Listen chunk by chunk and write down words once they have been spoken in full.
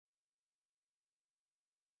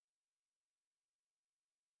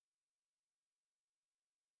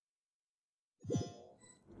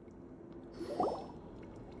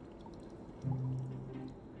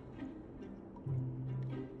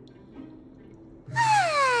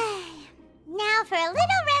for a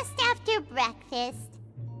little rest after breakfast.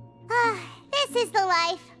 Ah, this is the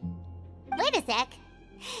life. Wait a sec.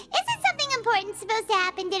 Isn't something important supposed to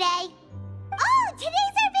happen today? Oh,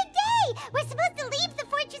 today's our big day! We're supposed to leave the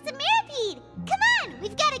Fortress of Mirapede! Come on,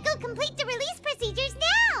 we've got to go complete the release procedures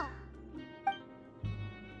now!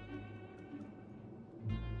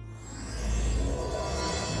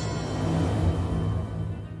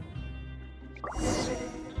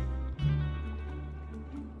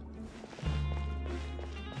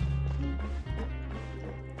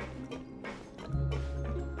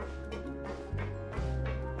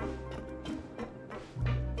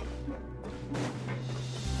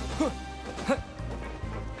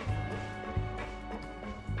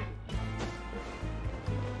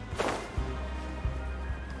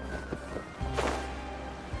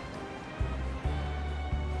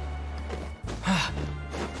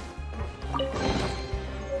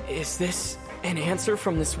 Is this an answer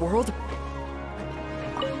from this world?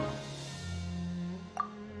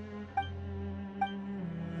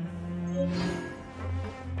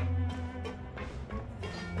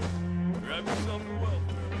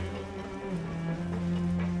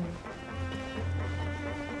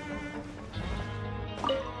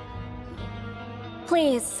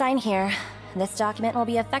 Please, sign here. This document will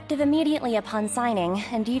be effective immediately upon signing,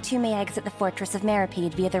 and you two may exit the Fortress of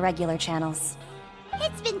Mirapede via the regular channels.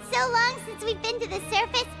 It's been so long since we've been to the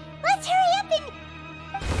surface. Let's hurry up and...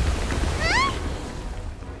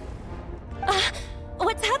 Huh?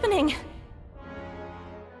 What's happening?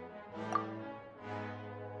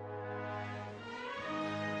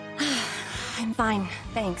 I'm fine,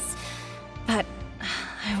 thanks. But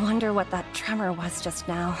I wonder what that tremor was just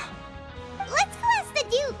now. Let's go ask the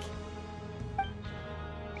Duke.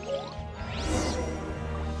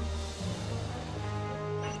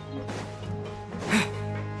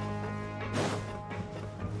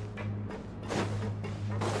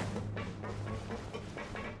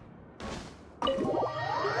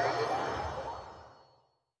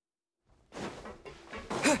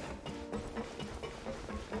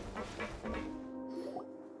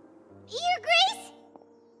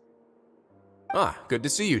 Ah, good to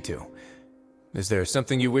see you two. Is there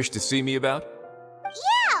something you wish to see me about?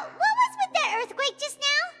 Yeah, what was with that earthquake just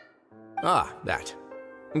now? Ah, that.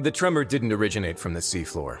 The tremor didn't originate from the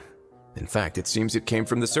seafloor. In fact, it seems it came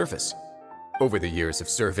from the surface. Over the years of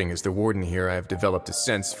serving as the warden here, I've developed a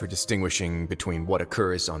sense for distinguishing between what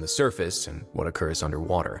occurs on the surface and what occurs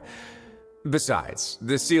underwater. Besides,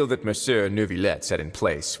 the seal that Monsieur Neuvillette set in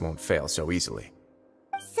place won't fail so easily.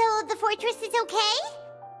 So the fortress is okay?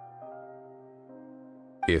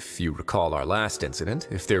 If you recall our last incident,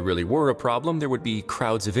 if there really were a problem, there would be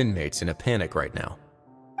crowds of inmates in a panic right now.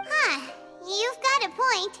 Huh, you've got a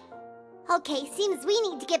point. Okay, seems we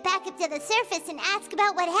need to get back up to the surface and ask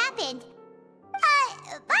about what happened.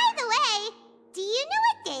 By the way, do you know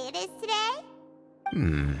what day it is today?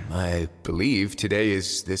 I believe today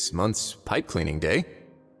is this month's pipe cleaning day.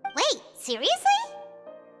 Wait, seriously?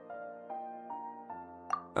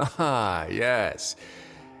 Ah, yes.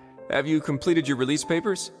 Have you completed your release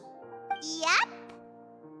papers? Yep.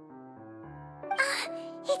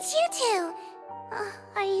 It's you two.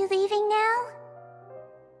 Are you leaving now?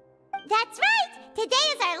 That's right! Today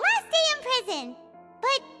is our last day in prison!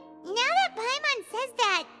 But now that Paimon says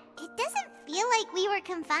that, it doesn't feel like we were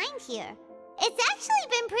confined here. It's actually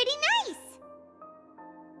been pretty nice.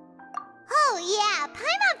 Oh yeah,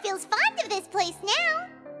 Paimon feels fond of this place now.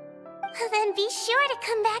 Then be sure to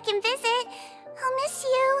come back and visit. I'll miss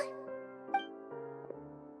you.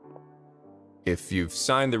 If you've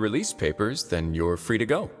signed the release papers, then you're free to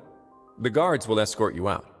go. The guards will escort you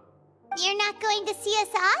out. You're not going to see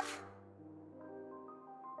us off?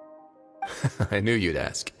 I knew you'd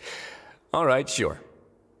ask. All right, sure.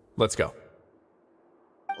 Let's go.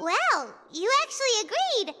 Well, you actually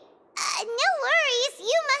agreed. No worries,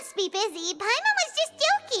 you must be busy. Paimon was just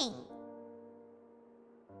joking.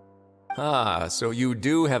 Ah, so you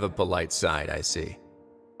do have a polite side, I see.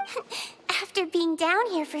 After being down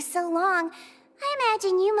here for so long, I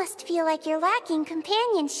imagine you must feel like you're lacking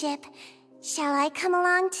companionship. Shall I come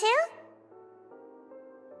along too?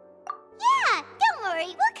 Yeah, don't worry,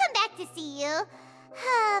 we'll come back to see you.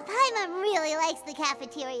 Paimon really likes the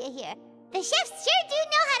cafeteria here. The chefs sure do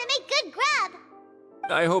know how to make good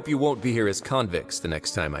grub. I hope you won't be here as convicts the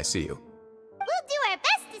next time I see you. We'll do our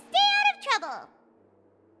best to stay out of trouble.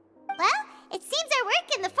 Well, it seems our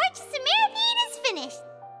work in the Fortress of Mirapede is finished.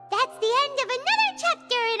 That's the end of another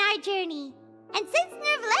chapter in our journey. And since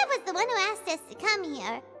Neuvillette was the one who asked us to come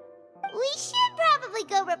here, we should probably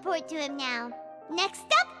go report to him now. Next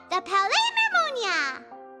up, the Palais Mermonia!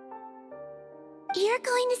 You're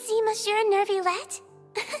going to see Monsieur Nervillette?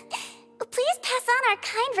 Please pass on our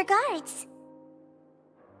kind regards.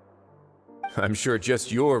 I'm sure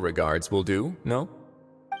just your regards will do, no?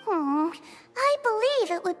 I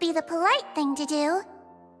believe it would be the polite thing to do.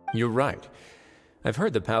 You're right. I've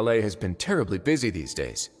heard the Palais has been terribly busy these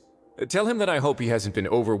days. Tell him that I hope he hasn't been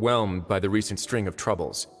overwhelmed by the recent string of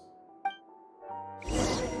troubles.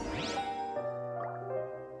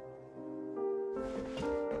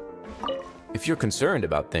 If you're concerned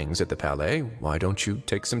about things at the Palais, why don't you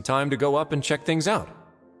take some time to go up and check things out?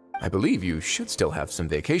 I believe you should still have some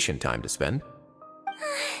vacation time to spend.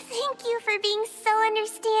 Thank you for being so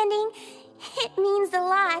understanding. It means a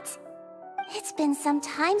lot. It's been some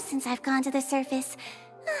time since I've gone to the surface.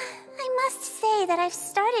 I must say that I've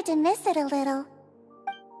started to miss it a little.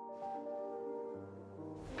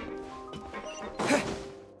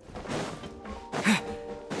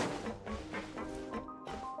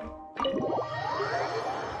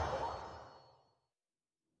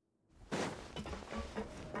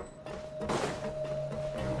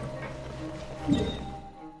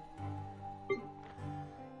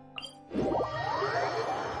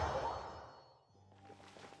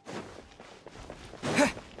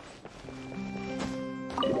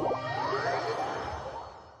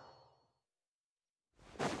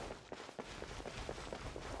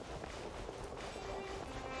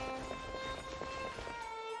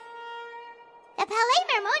 The Palais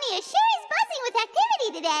Mermonia sure is buzzing with activity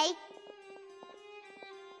today.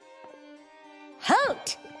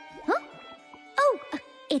 Halt! Huh? Oh,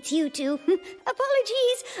 it's you two.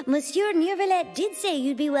 Apologies. Monsieur Nervillette did say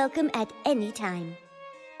you'd be welcome at any time.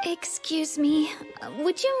 Excuse me,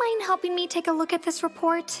 would you mind helping me take a look at this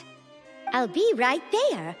report? I'll be right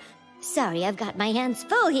there. Sorry, I've got my hands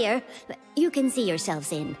full here. You can see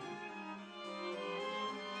yourselves in.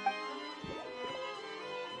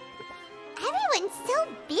 Everyone's so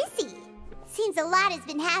busy. Seems a lot has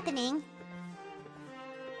been happening.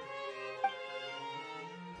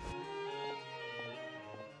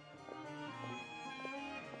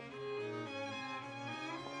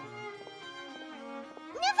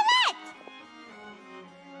 Nervillette!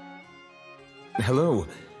 Hello.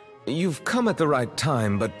 You've come at the right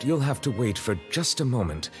time, but you'll have to wait for just a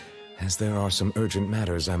moment, as there are some urgent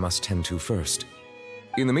matters I must tend to first.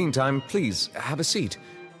 In the meantime, please, have a seat.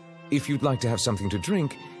 If you'd like to have something to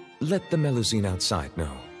drink, let the Melusine outside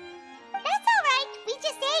know. That's all right. We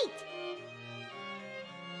just ate.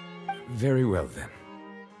 Very well, then.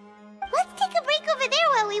 Let's take a break over there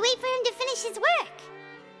while we wait for him to finish his work.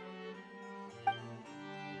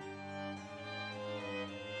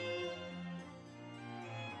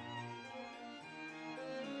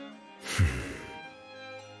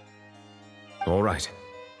 All right.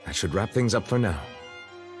 That should wrap things up for now.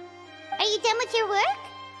 Are you done with your work?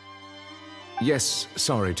 Yes,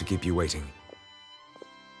 sorry to keep you waiting.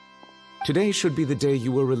 Today should be the day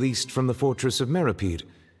you were released from the Fortress of Meripede,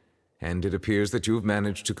 and it appears that you have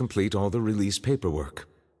managed to complete all the release paperwork.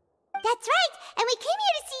 That's right, and we came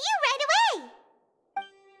here to see you right away.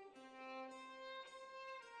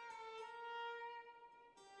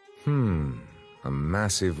 A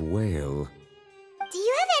massive whale. Do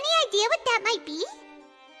you have any idea what that might be?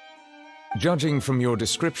 Judging from your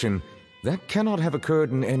description, that cannot have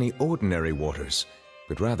occurred in any ordinary waters,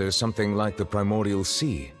 but rather something like the primordial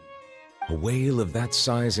sea. A whale of that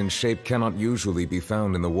size and shape cannot usually be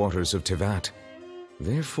found in the waters of Tevat.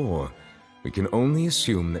 Therefore, we can only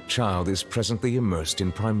assume that Child is presently immersed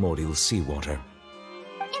in primordial seawater.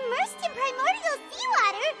 Immersed in primordial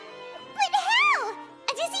seawater? But how?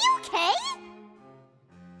 And is he okay?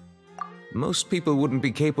 Most people wouldn't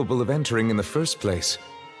be capable of entering in the first place.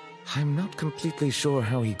 I'm not completely sure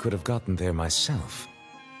how he could have gotten there myself.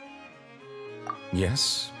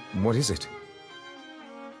 Yes? What is it?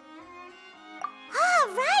 Ah,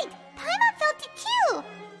 right! Paimon felt it too!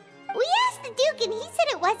 We asked the Duke and he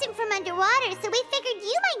said it wasn't from underwater, so we figured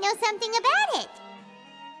you might know something about it.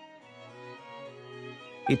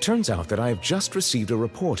 It turns out that I have just received a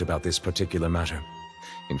report about this particular matter.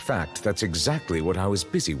 In fact, that's exactly what I was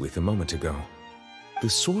busy with a moment ago. The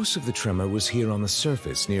source of the tremor was here on the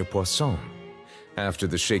surface near Poisson. After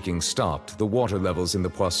the shaking stopped, the water levels in the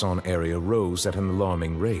Poisson area rose at an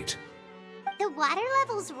alarming rate. The water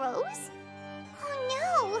levels rose? Oh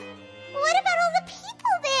no! What about all the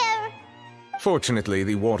people there? Fortunately,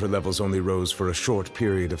 the water levels only rose for a short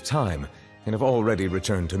period of time and have already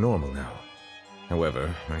returned to normal now.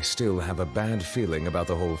 However, I still have a bad feeling about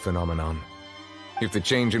the whole phenomenon. If the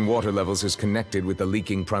change in water levels is connected with the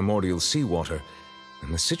leaking primordial seawater,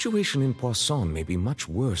 then the situation in Poisson may be much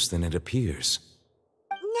worse than it appears.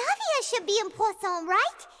 Navia should be in Poisson,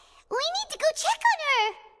 right? We need to go check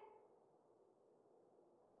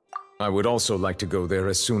I would also like to go there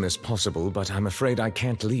as soon as possible, but I'm afraid I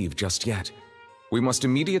can't leave just yet. We must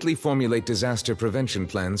immediately formulate disaster prevention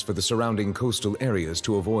plans for the surrounding coastal areas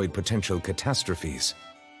to avoid potential catastrophes.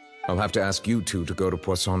 I'll have to ask you two to go to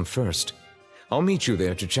Poisson first. I'll meet you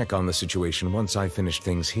there to check on the situation once I finish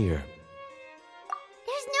things here.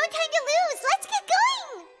 There's no time to lose! Let's get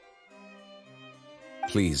going!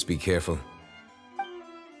 Please be careful.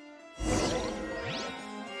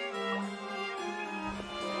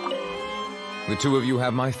 The two of you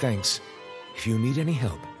have my thanks. If you need any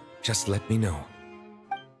help, just let me know.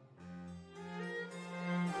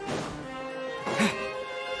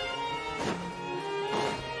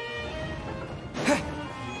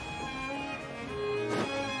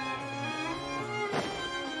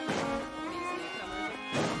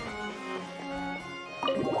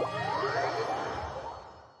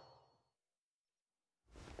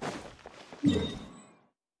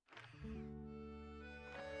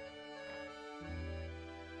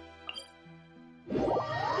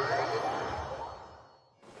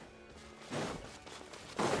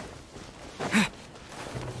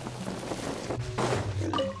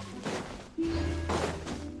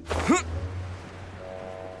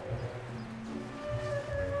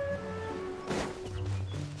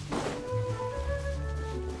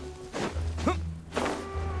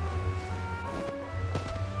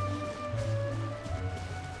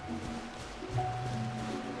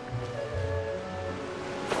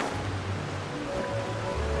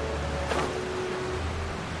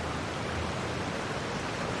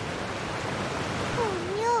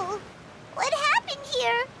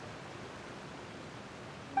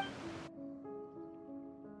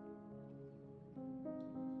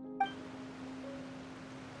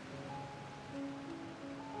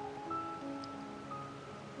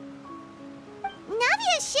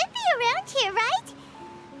 Should be around here, right?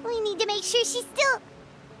 We need to make sure she's still...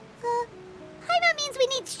 Paimon means we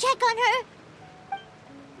need to check on her.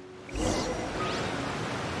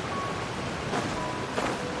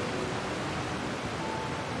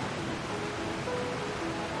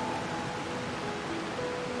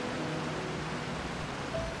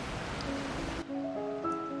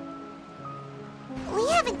 We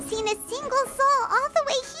haven't seen a single soul all the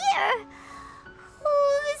way here.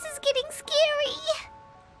 Oh, this is getting scary.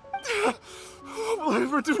 What will I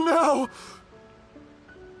ever do now?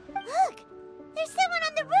 Look! There's someone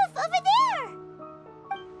on the roof over there!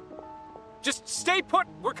 Just stay put!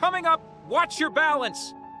 We're coming up! Watch your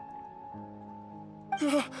balance!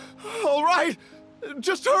 All right!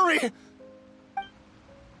 Just hurry!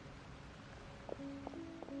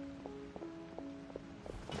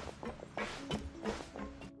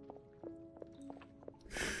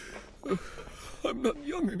 I'm not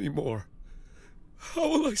young anymore. How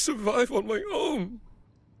will I survive on my own?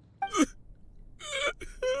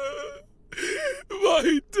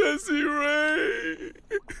 My Desiree!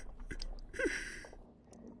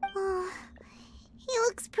 Oh, he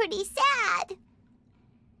looks pretty sad.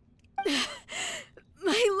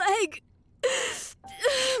 My leg!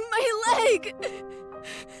 My leg!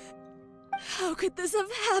 How could this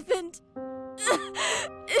have happened?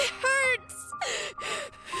 It hurts!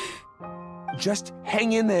 Just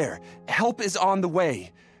hang in there. Help is on the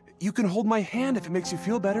way. You can hold my hand if it makes you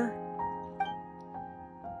feel better.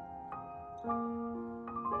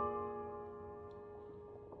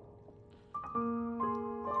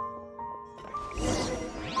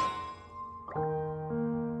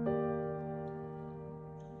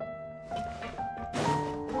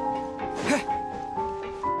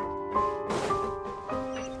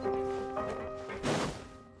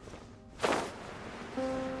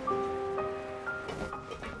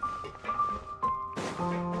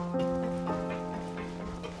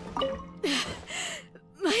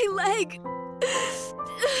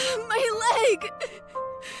 My leg!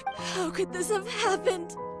 How could this have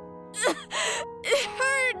happened? It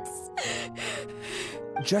hurts!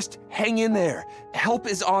 Just hang in there. Help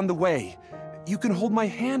is on the way. You can hold my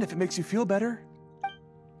hand if it makes you feel better.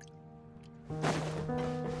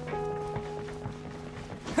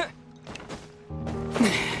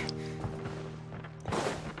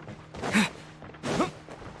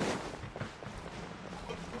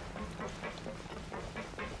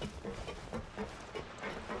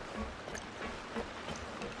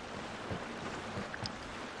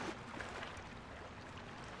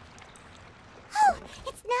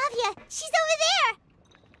 She's over there!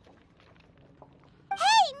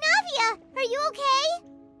 Hey, Navia! Are you okay?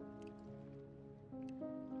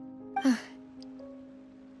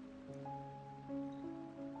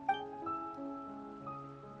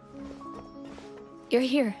 You're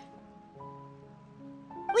here.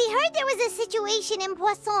 We heard there was a situation in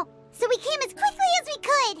Poisson. so we came as quickly as we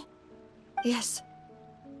could. Yes.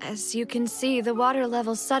 As you can see, the water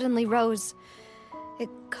level suddenly rose. It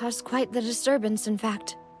caused quite the disturbance, in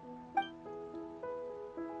fact.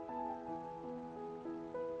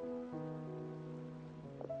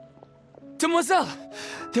 Demoiselle!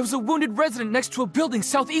 There was a wounded resident next to a building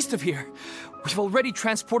southeast of here. We've already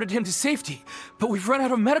transported him to safety, but we've run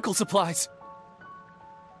out of medical supplies.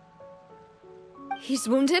 He's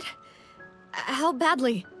wounded? How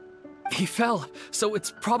badly? He fell, so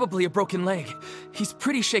it's probably a broken leg. He's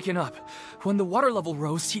pretty shaken up. When the water level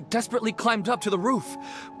rose, he desperately climbed up to the roof.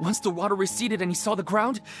 Once the water receded and he saw the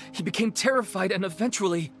ground, he became terrified and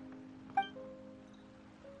eventually...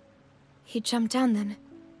 He jumped down then.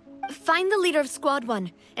 Find the leader of Squad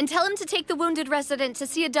 1 and tell him to take the wounded resident to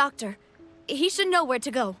see a doctor. He should know where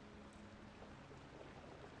to go.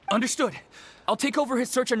 Understood. I'll take over his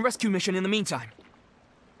search and rescue mission in the meantime.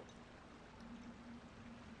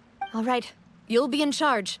 All right. You'll be in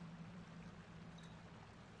charge.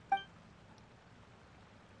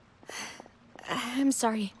 I'm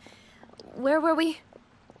sorry. Where were we?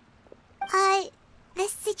 The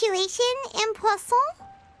situation in Poisson?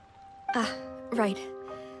 Ah, right.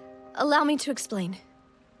 Allow me to explain.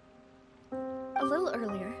 A little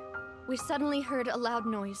earlier, we suddenly heard a loud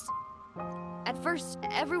noise. At first,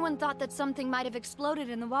 everyone thought that something might have exploded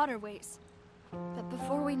in the waterways. But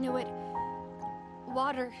before we knew it,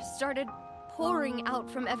 water started pouring out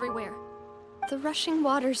from everywhere. The rushing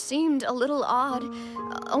water seemed a little odd,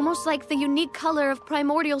 almost like the unique color of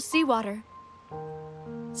primordial seawater.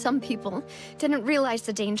 Some people didn't realize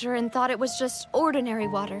the danger and thought it was just ordinary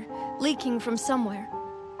water, leaking from somewhere.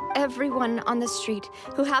 Everyone on the street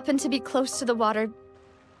who happened to be close to the water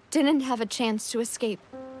didn't have a chance to escape.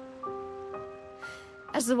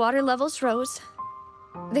 As the water levels rose,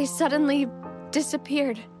 they suddenly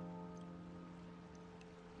disappeared.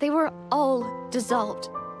 They were all dissolved.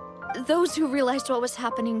 Those who realized what was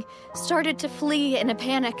happening started to flee in a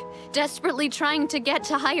panic, desperately trying to get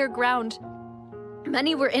to higher ground.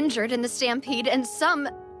 Many were injured in the stampede, and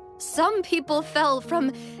some people fell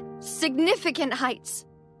from significant heights.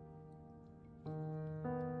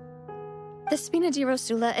 The Spina di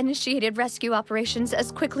Rosula initiated rescue operations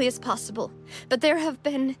as quickly as possible, but there have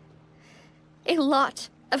been a lot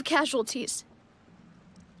of casualties.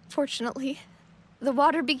 Fortunately, the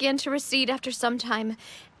water began to recede after some time,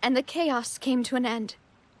 and the chaos came to an end.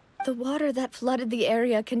 The water that flooded the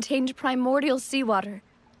area contained primordial seawater,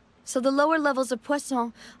 so the lower levels of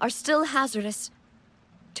Poisson are still hazardous.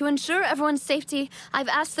 To ensure everyone's safety, I've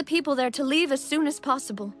asked the people there to leave as soon as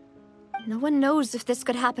possible. No one knows if this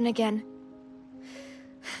could happen again.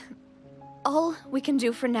 All we can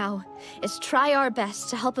do for now is try our best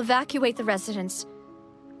to help evacuate the residents.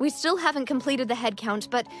 We still haven't completed the head count,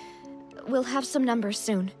 but we'll have some numbers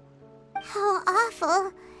soon. How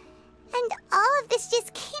awful. And all of this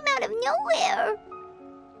just came out of nowhere.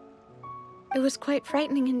 It was quite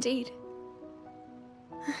frightening indeed.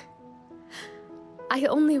 I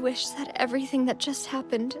only wish that everything that just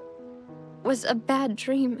happened was a bad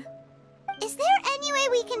dream. Is there any way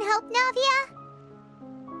we can help, Navia?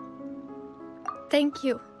 Thank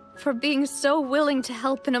you for being so willing to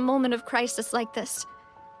help in a moment of crisis like this.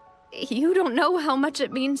 You don't know how much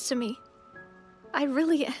it means to me. I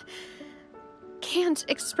really can't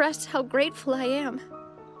express how grateful I am.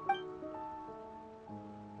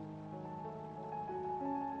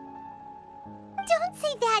 Don't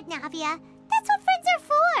say that, Navia. That's what friends are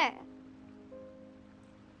for.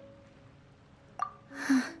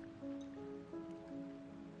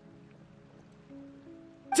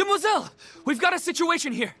 Demoiselle! We've got a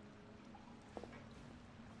situation here!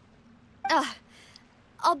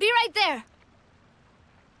 I'll be right there.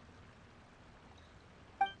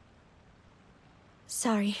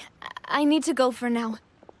 Sorry, I need to go for now.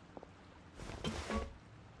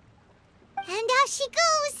 And out she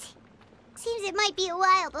goes! Seems it might be a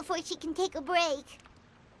while before she can take a break.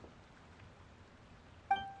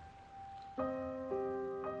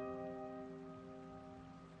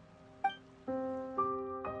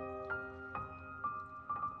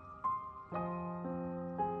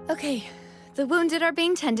 Okay, the wounded are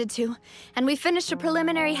being tended to, and we finished a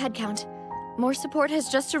preliminary head count. More support has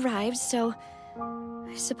just arrived, so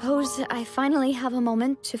I suppose I finally have a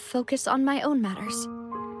moment to focus on my own matters.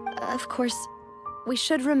 Of course, we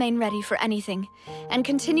should remain ready for anything, and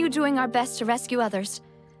continue doing our best to rescue others.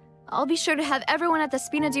 I'll be sure to have everyone at the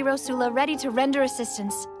Spina di Rosula ready to render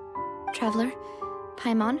assistance. Traveler,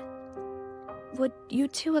 Paimon, would you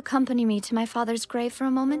two accompany me to my father's grave for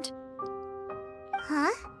a moment?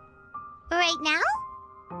 Huh? Right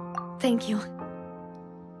now? Thank you.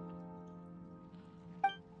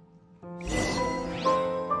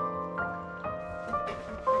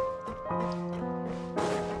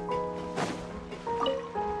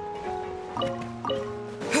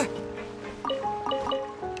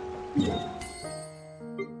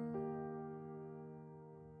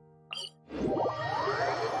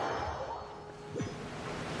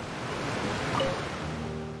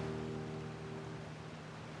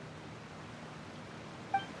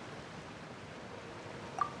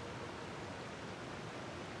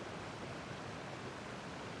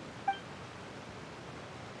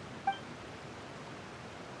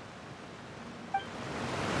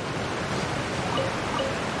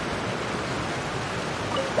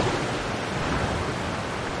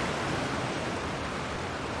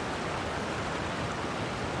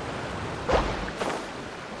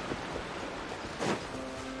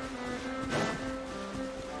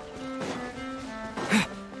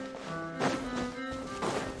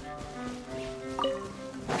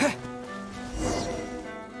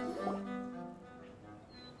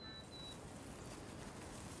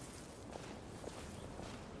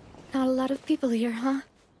 Not a lot of people here, huh?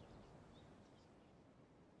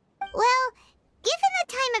 Well, given the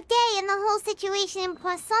time of day and the whole situation in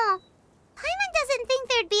Poisson, Paimon doesn't think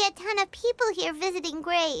there'd be a ton of people here visiting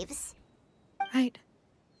graves. Right.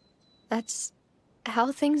 That's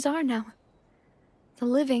how things are now. The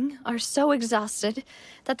living are so exhausted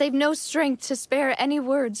that they've no strength to spare any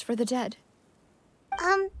words for the dead.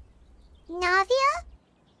 Navia?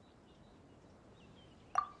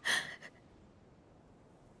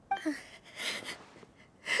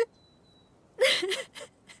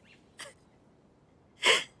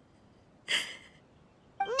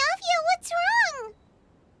 Navia, what's wrong?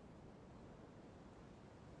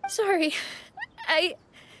 Sorry. I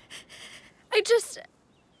just...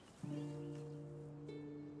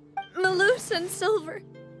 Malus and Silver.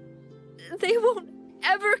 They won't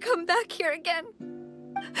ever come back here again.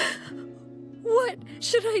 What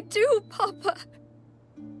should I do, Papa?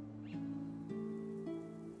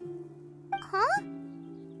 Huh?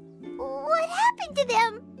 What happened to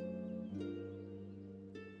them?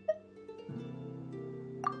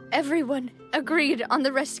 Everyone agreed on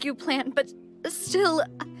the rescue plan, but still,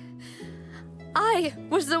 I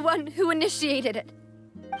was the one who initiated it.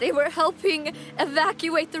 They were helping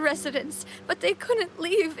evacuate the residents, but they couldn't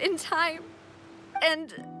leave in time.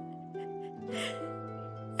 And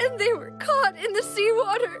they were caught in the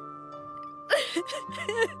seawater.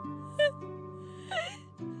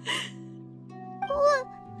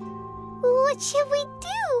 What should we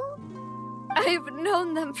do? I've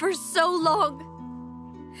known them for so long.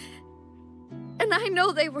 And I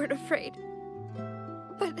know they weren't afraid.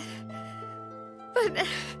 But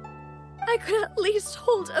I could at least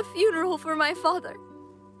hold a funeral for my father.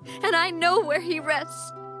 And I know where he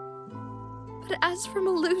rests. But as for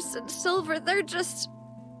Malus and Silver, they're just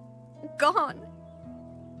gone.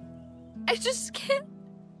 I just can't.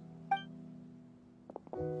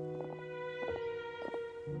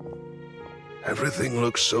 Everything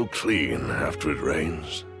looks so clean after it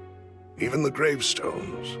rains. Even the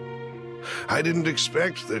gravestones. I didn't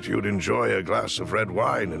expect that you'd enjoy a glass of red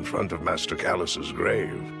wine in front of Master Callus's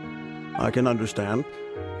grave. I can understand.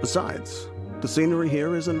 Besides, the scenery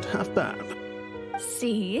here isn't half bad.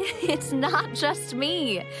 See, it's not just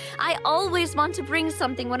me. I always want to bring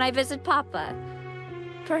something when I visit Papa.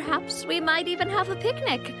 Perhaps we might even have a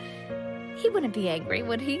picnic. He wouldn't be angry,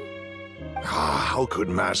 would he? How could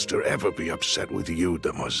Master ever be upset with you,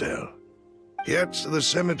 demoiselle? Yet the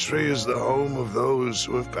cemetery is the home of those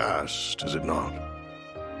who have passed, is it not?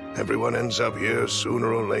 Everyone ends up here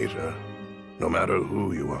sooner or later, no matter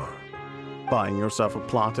who you are. Buying yourself a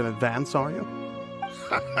plot in advance, are you?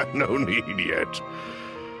 No need yet.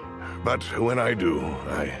 But when I do,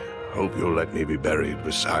 I hope you'll let me be buried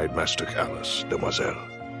beside Master Callus, demoiselle.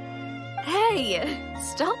 Hey,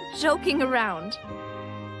 stop joking around.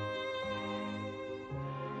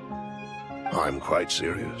 I'm quite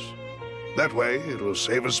serious. That way, it will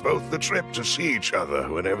save us both the trip to see each other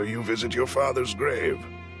whenever you visit your father's grave.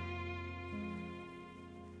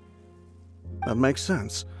 That makes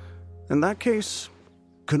sense. In that case,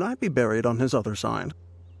 could I be buried on his other side?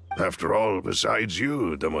 After all, besides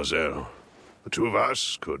you, demoiselle, the two of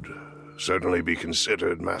us could certainly be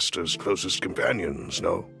considered Master's closest companions,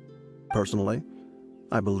 no? Personally,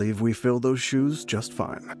 I believe we fill those shoes just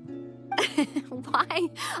fine. Why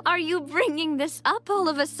are you bringing this up all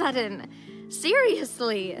of a sudden?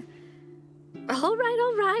 Seriously. All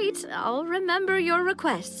right. I'll remember your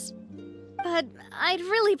requests. But I'd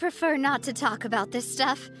really prefer not to talk about this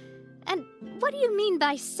stuff. And what do you mean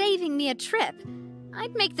by saving me a trip?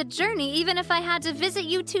 I'd make the journey even if I had to visit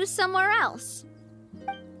you two somewhere else.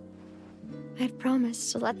 I'd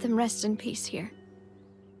promised to let them rest in peace here.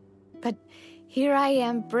 But here I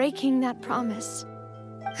am breaking that promise.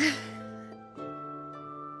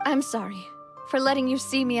 I'm sorry for letting you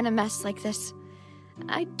see me in a mess like this.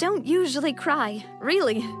 I don't usually cry,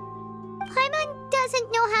 really. Paimon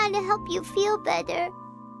doesn't know how to help you feel better.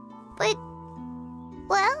 But,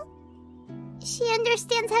 well, she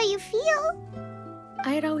understands how you feel.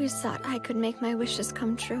 I had always thought I could make my wishes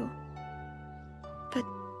come true. But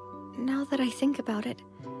now that I think about it,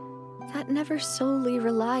 that never solely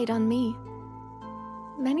relied on me.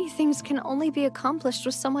 Many things can only be accomplished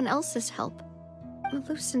with someone else's help.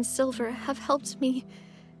 Malus and Silver have helped me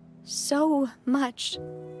so much.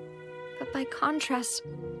 But by contrast,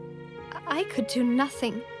 I could do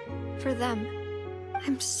nothing for them.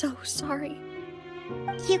 I'm so sorry.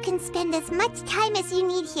 You can spend as much time as you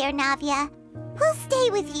need here, Navia. We'll stay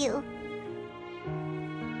with you.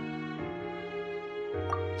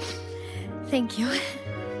 Thank you.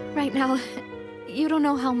 Right now, you don't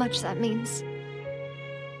know how much that means.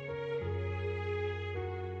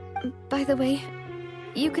 By the way,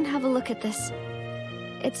 you can have a look at this.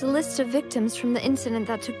 It's a list of victims from the incident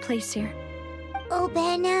that took place here.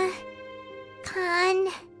 Obena, Khan,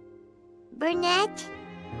 Burnett,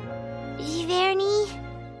 Giverny,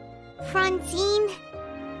 Francine,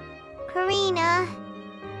 Karina,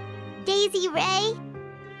 Daisy Ray,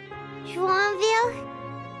 Joinville,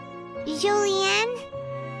 Julianne,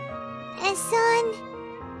 Esson,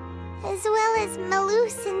 as well as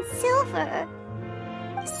Malus and Silver.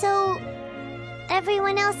 So,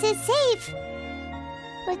 everyone else is safe.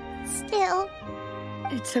 But still...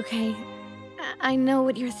 It's okay. I know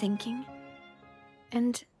what you're thinking.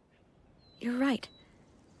 And you're right.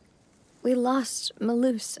 We lost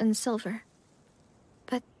Malus and Silver.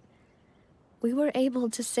 But we were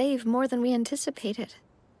able to save more than we anticipated.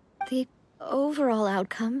 The overall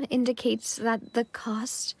outcome indicates that the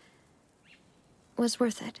cost was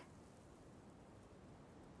worth it.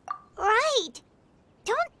 Right!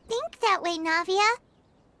 Don't think that way, Navia.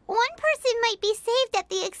 One person might be saved at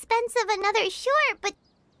the expense of another, sure, but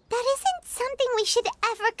that isn't something we should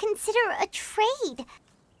ever consider a trade.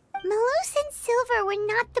 Malus and Silver were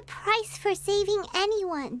not the price for saving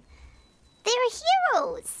anyone. They're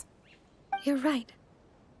heroes. You're right.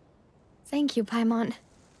 Thank you, Paimon.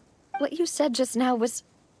 What you said just now was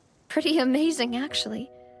pretty amazing, actually.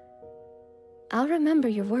 I'll remember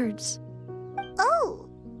your words. Oh,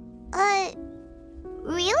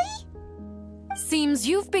 really? Seems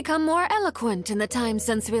you've become more eloquent in the time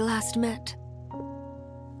since we last met.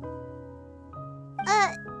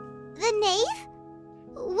 The knave?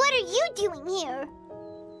 What are you doing here?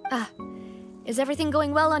 Is everything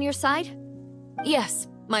going well on your side? Yes,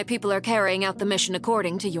 my people are carrying out the mission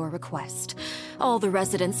according to your request. All the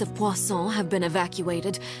residents of Poisson have been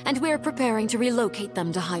evacuated, and we're preparing to relocate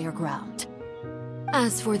them to higher ground.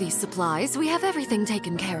 As for these supplies, we have everything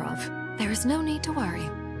taken care of. There is no need to worry.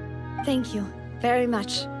 Thank you very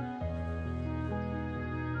much.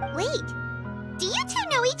 Wait, do you two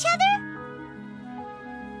know each other?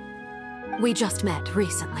 We just met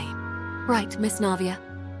recently. Right, Miss Navia?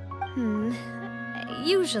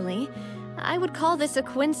 Usually, I would call this a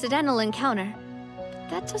coincidental encounter. But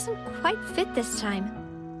that doesn't quite fit this time.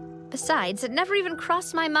 Besides, it never even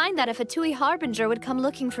crossed my mind that a Fatui Harbinger would come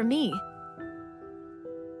looking for me.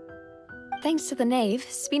 Thanks to the Knave,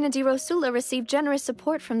 Spina di Rosula received generous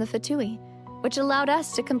support from the Fatui, which allowed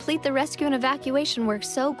us to complete the rescue and evacuation work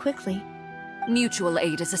so quickly. Mutual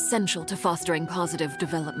aid is essential to fostering positive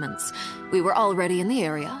developments. We were already in the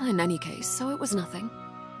area, in any case, so it was nothing.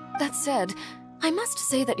 That said, I must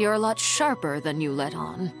say that you're a lot sharper than you let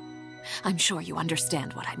on. I'm sure you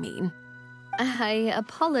understand what I mean. I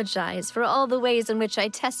apologize for all the ways in which I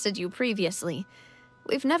tested you previously.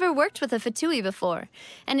 We've never worked with a Fatui before,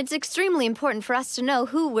 and it's extremely important for us to know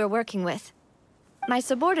who we're working with. My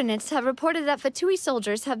subordinates have reported that Fatui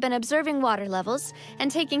soldiers have been observing water levels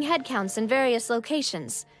and taking head counts in various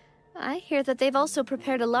locations. I hear that they've also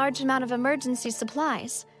prepared a large amount of emergency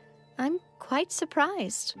supplies. I'm quite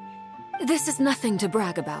surprised. This is nothing to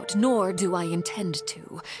brag about, nor do I intend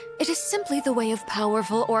to. It is simply the way of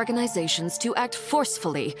powerful organizations to act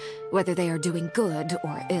forcefully, whether they are doing good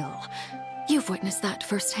or ill. You've witnessed that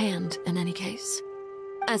firsthand, in any case.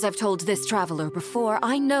 As I've told this traveler before,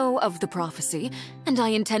 I know of the prophecy, and I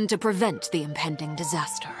intend to prevent the impending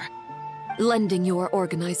disaster. Lending your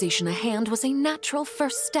organization a hand was a natural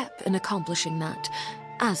first step in accomplishing that.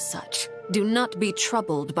 As such, do not be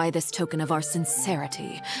troubled by this token of our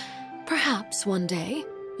sincerity. Perhaps one day,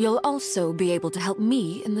 you'll also be able to help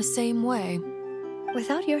me in the same way.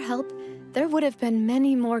 Without your help, there would have been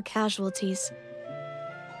many more casualties.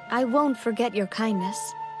 I won't forget your kindness.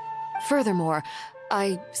 Furthermore,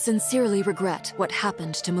 I sincerely regret what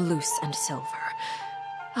happened to Malus and Silver.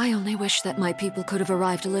 I only wish that my people could have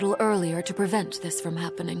arrived a little earlier to prevent this from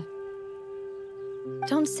happening.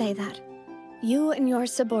 Don't say that. You and your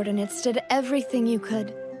subordinates did everything you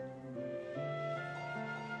could.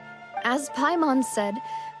 As Paimon said,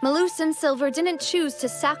 Malus and Silver didn't choose to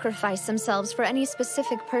sacrifice themselves for any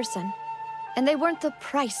specific person. And they weren't the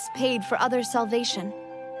price paid for others' salvation.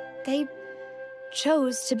 They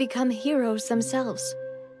chose to become heroes themselves.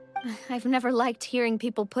 I've never liked hearing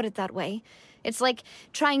people put it that way. It's like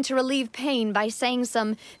trying to relieve pain by saying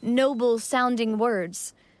some noble-sounding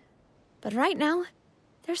words. But right now,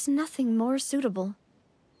 there's nothing more suitable.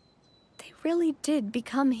 They really did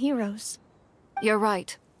become heroes. You're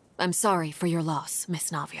right. I'm sorry for your loss,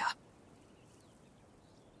 Miss Navia.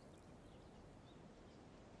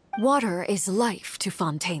 Water is life to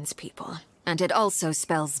Fontaine's people, and it also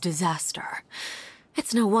spells disaster.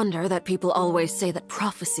 It's no wonder that people always say that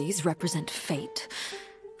prophecies represent fate.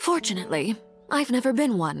 Fortunately, I've never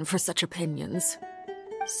been one for such opinions.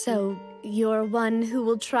 So, you're one who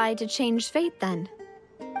will try to change fate, then?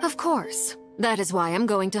 Of course. That is why I'm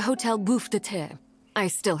going to Hotel Bouffe de Thé. I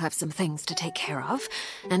still have some things to take care of,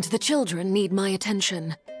 and the children need my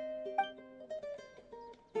attention.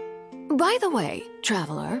 By the way,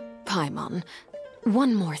 Traveler, Paimon,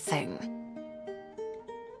 one more thing.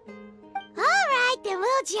 Alright, then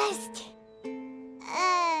we'll just...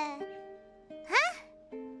 Huh?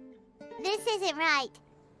 This isn't right.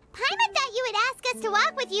 Paimon thought you would ask us to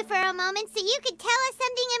walk with you for a moment so you could tell us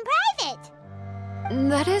something in private.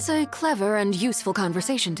 That is a clever and useful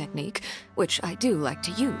conversation technique, which I do like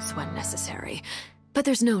to use when necessary. But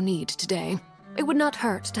there's no need today. It would not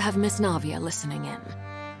hurt to have Miss Navia listening in.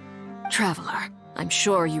 Traveler, I'm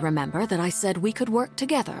sure you remember that I said we could work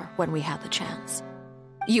together when we had the chance.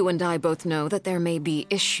 You and I both know that there may be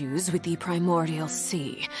issues with the Primordial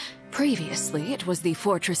Sea. Previously, it was the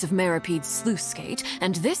Fortress of Meripede's sluice gate,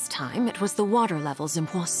 and this time it was the water levels in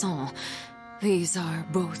Poisson. These are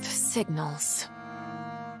both signals.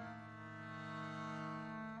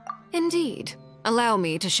 Indeed. Allow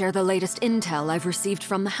me to share the latest intel I've received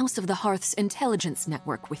from the House of the Hearth's intelligence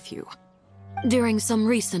network with you. During some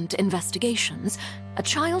recent investigations, a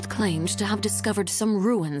child claimed to have discovered some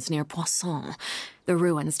ruins near Poisson. The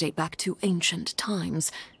ruins date back to ancient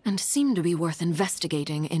times, and seem to be worth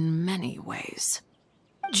investigating in many ways.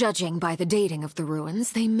 Judging by the dating of the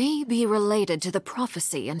ruins, they may be related to the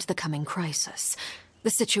prophecy and the coming crisis. The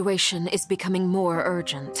situation is becoming more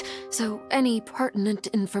urgent, so any pertinent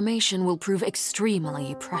information will prove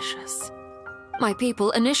extremely precious. My people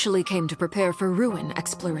initially came to prepare for ruin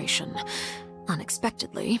exploration.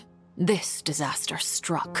 Unexpectedly, this disaster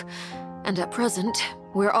struck, and at present,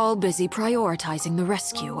 we're all busy prioritizing the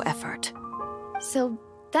rescue effort. So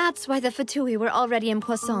that's why the Fatui were already in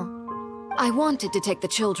Poisson. I wanted to take the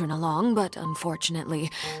children along, but unfortunately,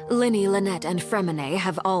 Linny, Lynette, and Fremine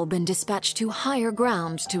have all been dispatched to higher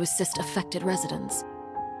ground to assist affected residents.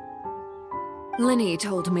 Linny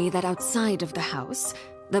told me that outside of the house,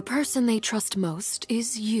 the person they trust most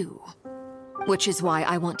is you. Which is why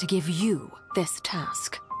I want to give you this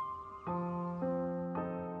task.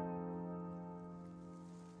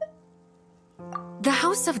 The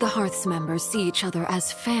House of the Hearth's members see each other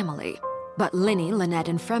as family, but Linny, Lynette,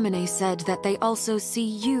 and Fremine said that they also see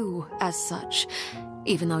you as such,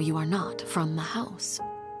 even though you are not from the house.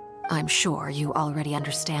 I'm sure you already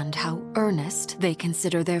understand how earnest they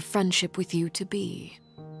consider their friendship with you to be.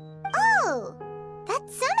 Oh, that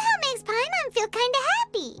somehow makes Paimon feel kinda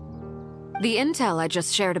happy. The intel I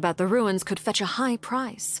just shared about the ruins could fetch a high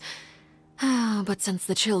price. But since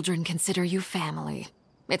the children consider you family,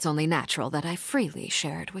 it's only natural that I freely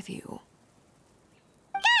share it with you.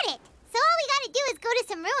 Got it! So all we gotta do is go to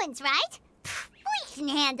some ruins, right? We can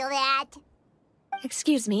handle that.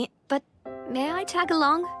 Excuse me, but may I tag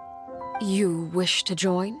along? You wish to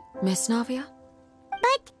join, Miss Navia?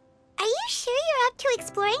 But are you sure you're up to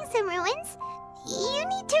exploring some ruins? You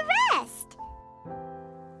need to rest.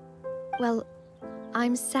 Well,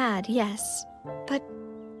 I'm sad, yes, but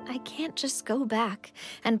I can't just go back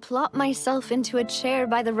and plop myself into a chair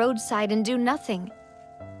by the roadside and do nothing.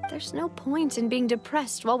 There's no point in being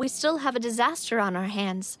depressed while we still have a disaster on our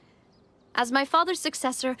hands. As my father's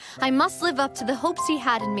successor, I must live up to the hopes he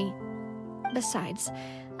had in me. Besides,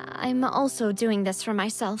 I'm also doing this for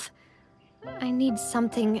myself. I need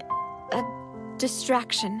something, a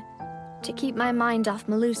distraction, to keep my mind off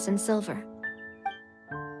Malus and Silver.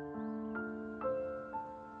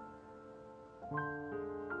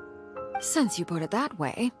 Since you put it that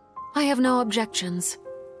way, I have no objections.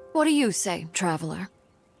 What do you say, Traveler?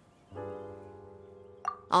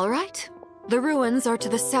 All right. The ruins are to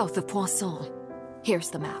the south of Poisson.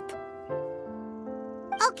 Here's the map.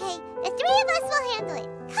 Okay, the three of us will handle it.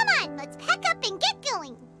 Come on, let's pack up and get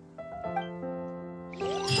going.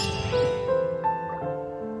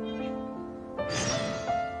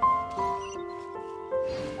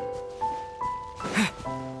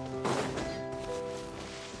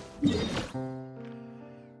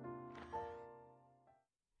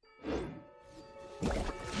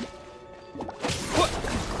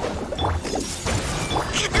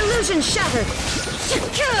 Illusion shattered!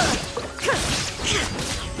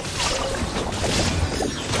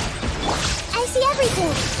 I see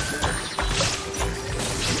everything.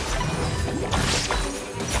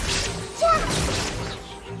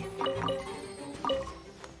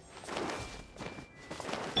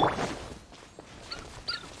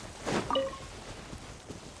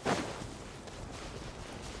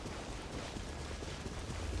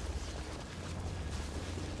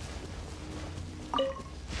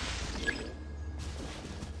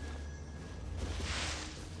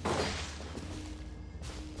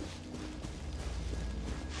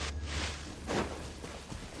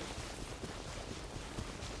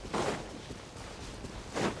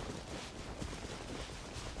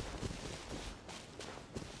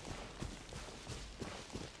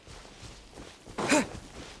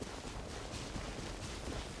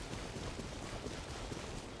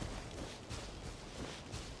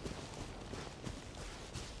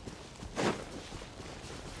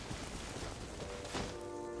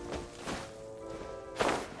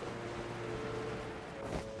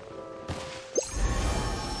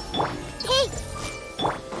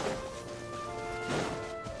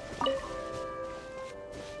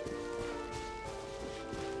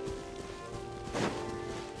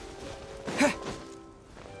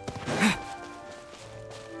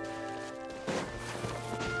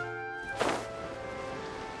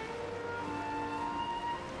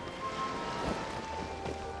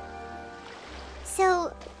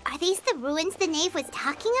 So, are these the ruins the knave was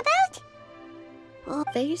talking about? Well,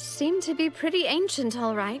 they seem to be pretty ancient,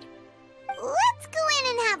 all right. Let's go in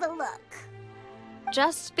and have a look.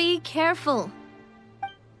 Just be careful.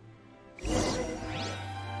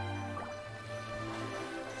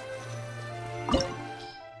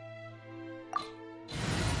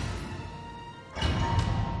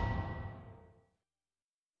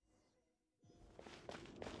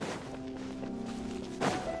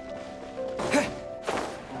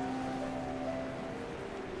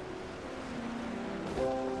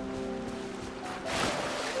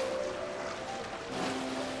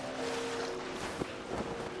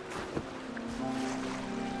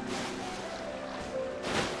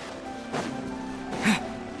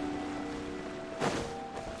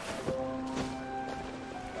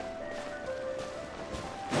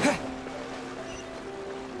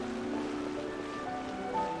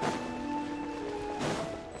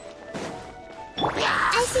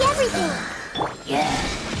 I see everything.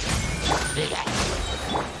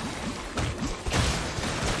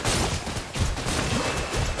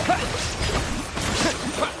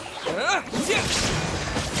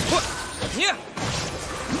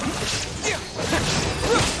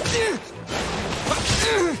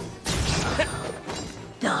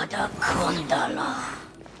 Dada Kundala.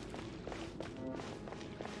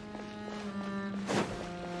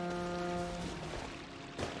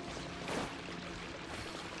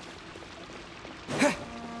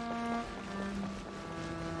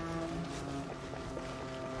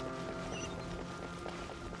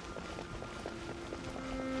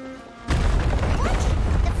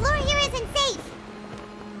 The floor here isn't safe.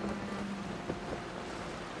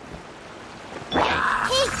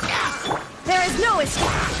 Hey! There is no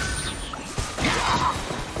escape!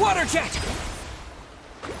 Water jet!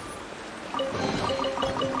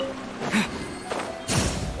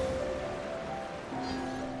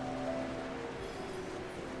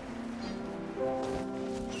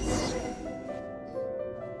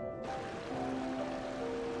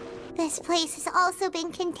 This place has also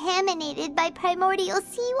been contaminated by primordial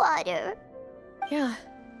seawater. Yeah.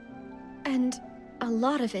 And a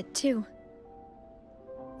lot of it, too.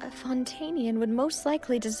 A Fontanian would most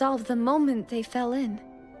likely dissolve the moment they fell in.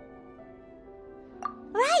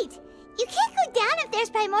 Right! You can't go down if there's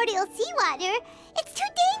primordial seawater. It's too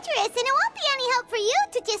dangerous, and it won't be any help for you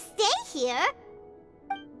to just stay here.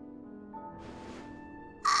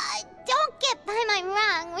 Don't get Paimon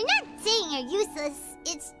wrong. We're not saying you're useless.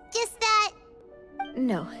 It's just that...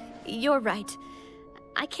 No, you're right.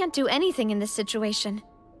 I can't do anything in this situation.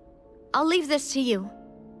 I'll leave this to you.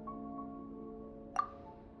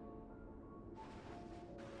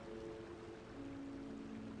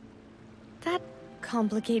 That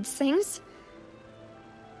complicates things.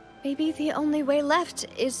 Maybe the only way left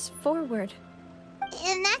is forward.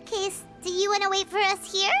 In In that case, do you want to wait for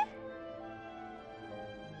us here?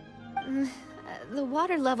 The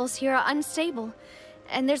water levels here are unstable,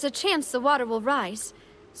 and there's a chance the water will rise.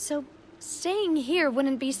 So, staying here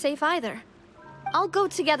wouldn't be safe either. I'll go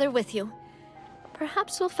together with you.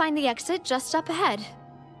 Perhaps we'll find the exit just up ahead.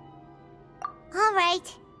 All right.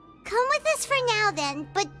 Come with us for now then,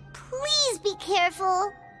 but please be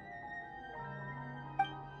careful.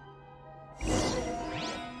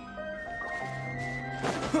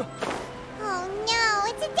 Oh no,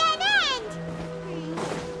 it's a dead end!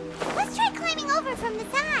 Let's try climbing over from the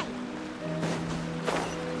side.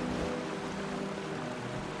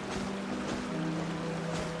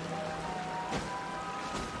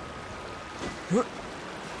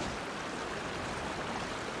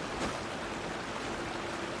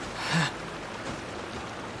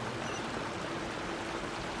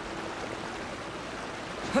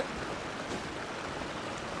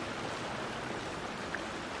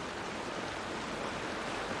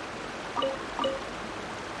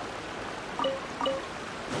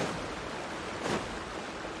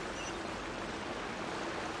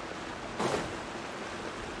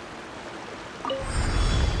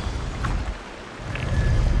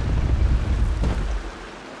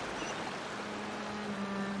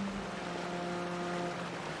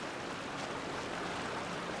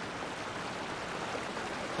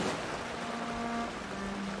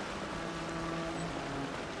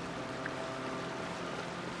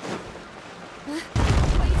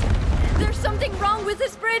 There's something wrong with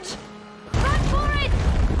this bridge! Run for it!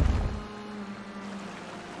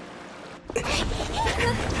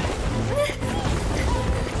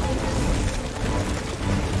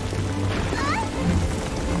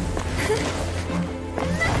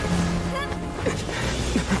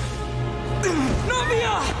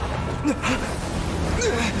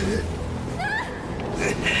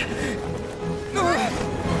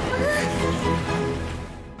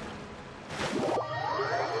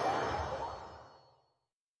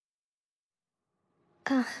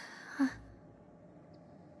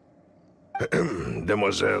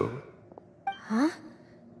 Demoiselle? Huh?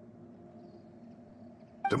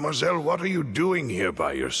 Demoiselle, what are you doing here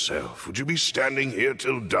by yourself? Would you be standing here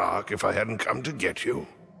till dark if I hadn't come to get you?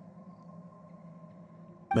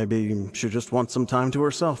 Maybe she just wants some time to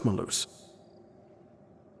herself, Malus.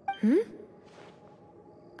 Hmm?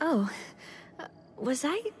 Oh. Was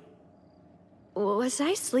I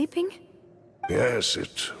sleeping? Yes,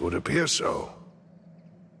 it would appear so.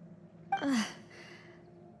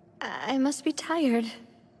 I must be tired.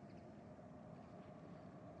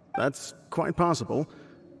 That's quite possible.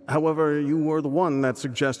 However, you were the one that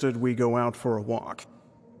suggested we go out for a walk.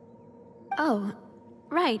 Oh,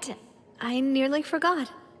 right. I nearly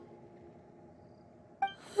forgot.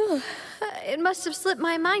 It must have slipped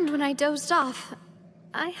my mind when I dozed off.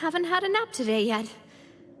 I haven't had a nap today yet.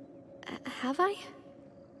 Have I?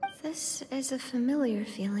 This is a familiar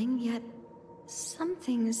feeling, yet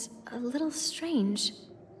something's a little strange.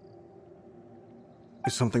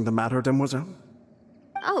 Is something the matter, Demoiselle?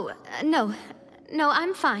 Oh, no. No,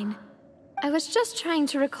 I'm fine. I was just trying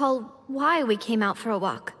to recall why we came out for a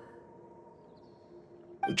walk.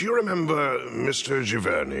 Do you remember Mr.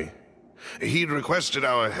 Giverny? He'd requested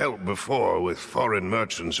our help before with foreign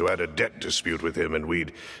merchants who had a debt dispute with him, and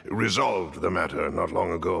we'd resolved the matter not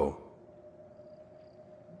long ago.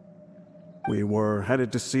 We were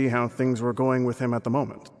headed to see how things were going with him at the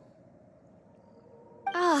moment.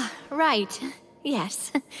 Ah, right.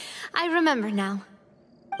 Yes. I remember now.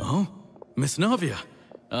 Oh? Miss Navia.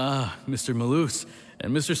 Ah, Mr. Malus.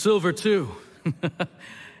 And Mr. Silver, too.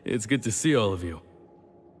 It's good to see all of you.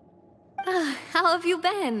 How have you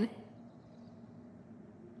been?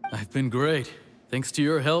 I've been great. Thanks to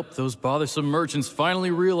your help, those bothersome merchants finally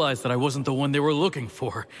realized that I wasn't the one they were looking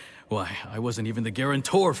for. Why, I wasn't even the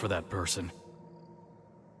guarantor for that person.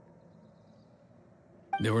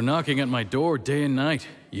 They were knocking at my door day and night.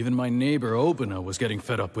 Even my neighbor, Obina, was getting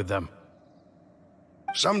fed up with them.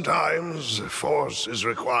 Sometimes force is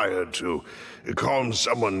required to calm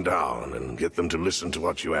someone down and get them to listen to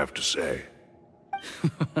what you have to say.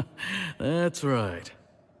 That's right.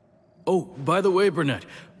 Oh, by the way, Burnett,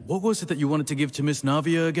 what was it that you wanted to give to Miss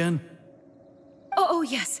Navia again? Oh,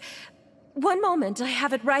 yes. One moment, I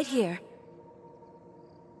have it right here.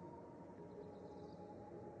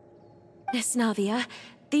 Miss Navia,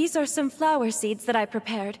 these are some flower seeds that I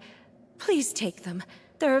prepared. Please take them.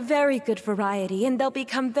 They're a very good variety, and they'll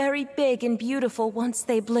become very big and beautiful once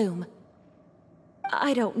they bloom.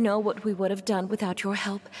 I don't know what we would have done without your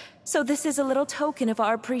help, so this is a little token of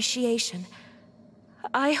our appreciation.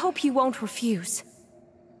 I hope you won't refuse.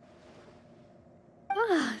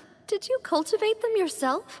 Ah, Did you cultivate them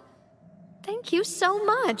yourself? Thank you so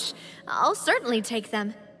much. I'll certainly take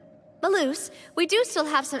them. Balloose, we do still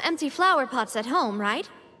have some empty flower pots at home, right?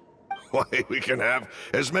 Why, we can have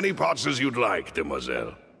as many pots as you'd like,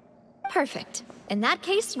 demoiselle. Perfect. In that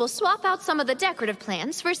case, we'll swap out some of the decorative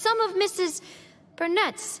plants for some of Mrs.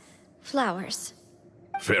 Burnett's flowers.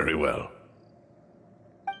 Very well.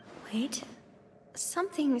 Wait.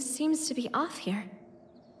 Something seems to be off here.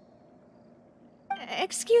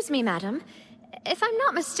 Excuse me, madam. If I'm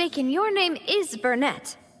not mistaken, your name is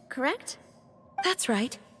Burnett, correct? That's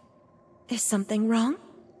right. Is something wrong?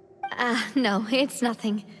 No, it's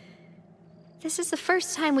nothing. This is the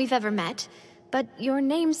first time we've ever met, but your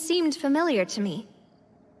name seemed familiar to me.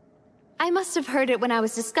 I must have heard it when I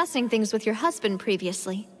was discussing things with your husband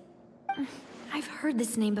previously. I've heard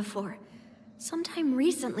this name before. Sometime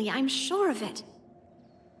recently, I'm sure of it.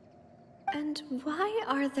 And why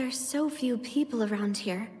are there so few people around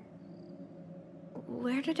here?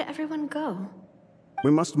 Where did everyone go?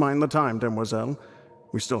 We must mind the time, demoiselle.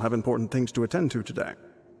 We still have important things to attend to today.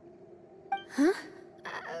 Huh?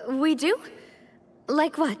 We do?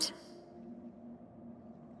 Like what?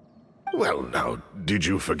 Well, now, did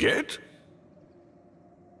you forget?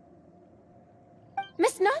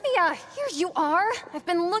 Miss Navia, here you are. I've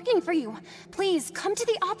been looking for you. Please, come to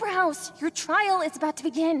the Opera House. Your trial is about to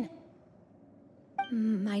begin.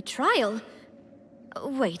 My trial?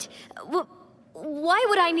 Wait, why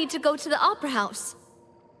would I need to go to the Opera House?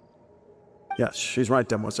 Yes, she's right,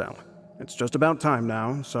 demoiselle. It's just about time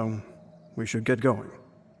now, so we should get going.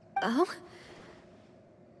 Oh?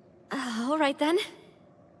 All right then.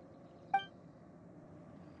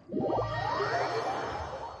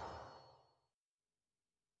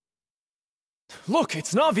 Look,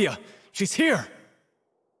 it's Navia! She's here!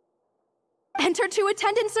 And her two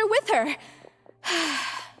attendants are with her.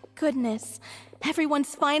 Goodness,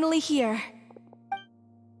 everyone's finally here.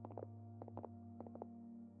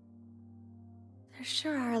 There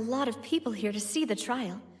sure are a lot of people here to see the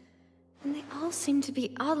trial. And they all seem to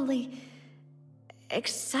be oddly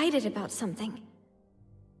excited about something.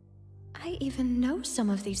 I even know some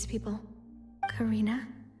of these people. Karina,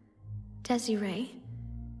 Desiree,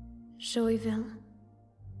 Joyville,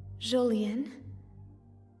 Jolien,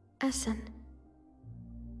 Essen.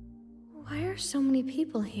 Why are so many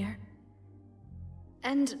people here?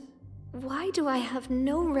 And why do I have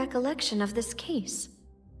no recollection of this case?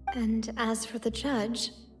 And as for the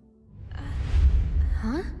judge...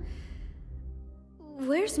 huh?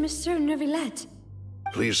 Where's Monsieur Neuvillette?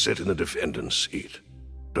 Please sit in the defendant's seat.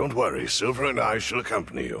 Don't worry, Silver and I shall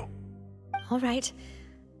accompany you. All right.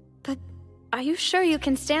 But are you sure you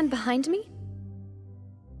can stand behind me?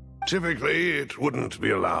 Typically, it wouldn't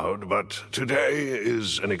be allowed, but today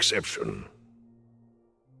is an exception.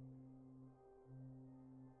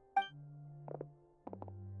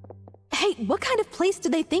 Hey, what kind of place do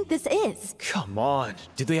they think this is? Come on,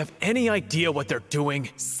 do they have any idea what they're doing?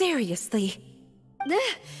 Seriously.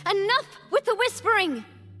 Enough with the whispering!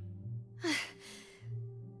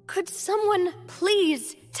 Could someone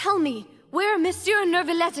please tell me where Monsieur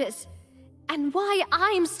Neuvillette is? And why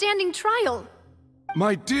I'm standing trial?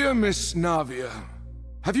 My dear Miss Navia,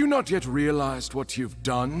 have you not yet realized what you've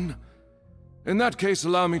done? In that case,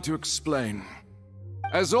 allow me to explain.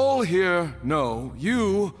 As all here know,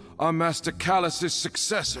 you are Master Callus's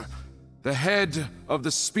successor, the head of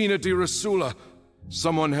the Spina di Rosula,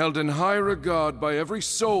 someone held in high regard by every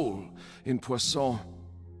soul in Poisson.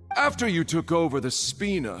 After you took over the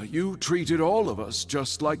Spina, you treated all of us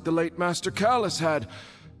just like the late Master Callus had.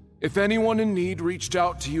 If anyone in need reached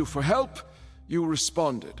out to you for help, you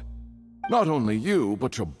responded. Not only you,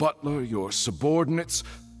 but your butler, your subordinates,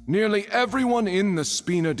 nearly everyone in the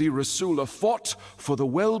Spina di Rosula fought for the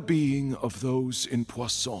well-being of those in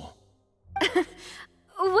Poisson.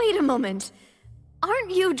 Wait a moment.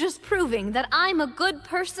 Aren't you just proving that I'm a good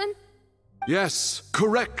person? Yes,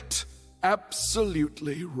 correct.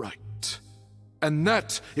 Absolutely right. And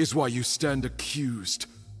that is why you stand accused.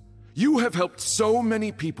 You have helped so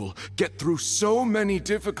many people get through so many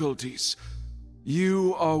difficulties.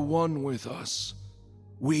 You are one with us.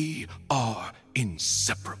 We are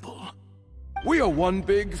inseparable. We are one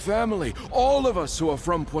big family, all of us who are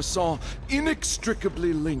from Poisson,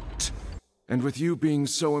 inextricably linked. And with you being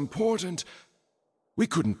so important, we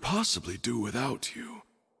couldn't possibly do without you.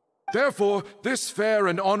 Therefore, this fair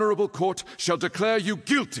and honorable court shall declare you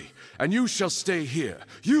guilty, and you shall stay here.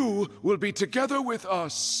 You will be together with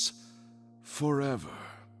us forever.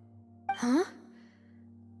 Huh?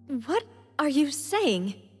 What are you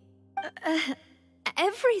saying?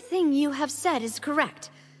 Everything you have said is correct.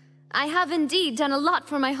 I have indeed done a lot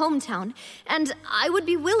for my hometown, and I would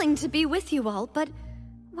be willing to be with you all, but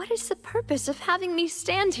what is the purpose of having me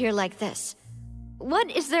stand here like this? What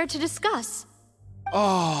is there to discuss?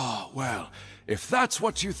 Ah, well, if that's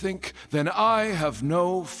what you think, then I have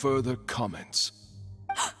no further comments.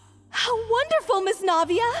 How wonderful, Miss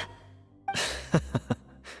Navia!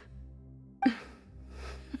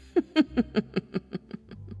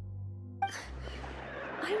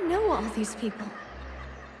 I know all these people.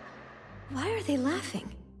 Why are they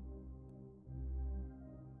laughing?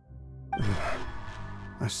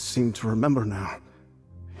 I seem to remember now.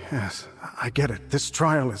 Yes, I get it. This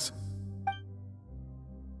trial is...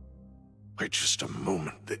 Wait just a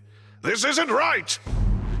moment. This isn't right!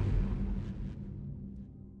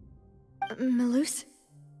 Malus?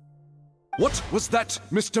 What was that,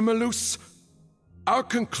 Mr. Malus? Our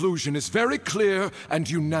conclusion is very clear and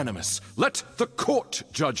unanimous. Let the court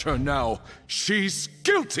judge her now. She's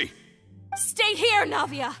guilty! Stay here,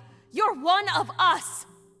 Navia! You're one of us!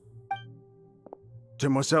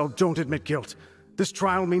 Demoiselle, don't admit guilt. This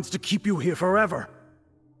trial means to keep you here forever.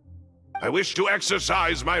 I wish to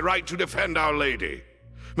exercise my right to defend Our Lady.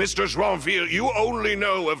 Mr. Joinville, you only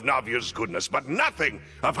know of Navia's goodness, but nothing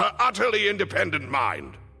of her utterly independent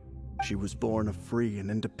mind. She was born a free and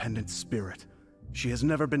independent spirit. She has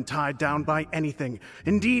never been tied down by anything.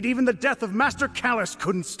 Indeed, even the death of Master Callus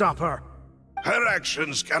couldn't stop her. Her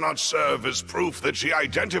actions cannot serve as proof that she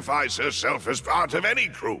identifies herself as part of any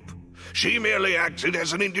group. She merely acted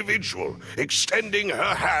as an individual, extending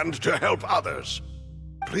her hand to help others.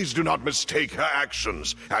 Please do not mistake her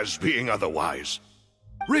actions as being otherwise.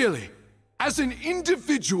 Really? As an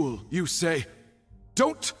individual, you say?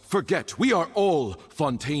 Don't forget, we are all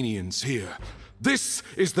Fontanians here. This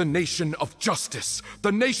is the nation of justice,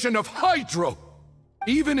 the nation of Hydro.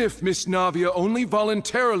 Even if Miss Navia only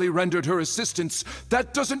voluntarily rendered her assistance,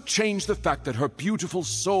 that doesn't change the fact that her beautiful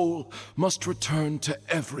soul must return to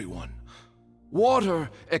everyone. Water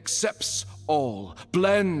accepts all,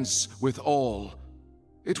 blends with all.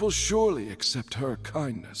 It will surely accept her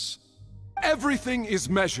kindness. Everything is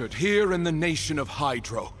measured here in the nation of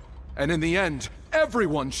Hydro, and in the end,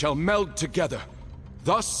 everyone shall meld together.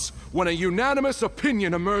 Thus, when a unanimous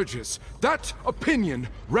opinion emerges, that opinion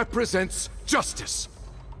represents justice.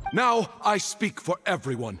 Now I speak for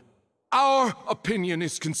everyone. Our opinion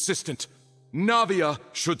is consistent. Navia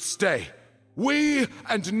should stay. We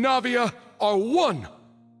and Navia are one.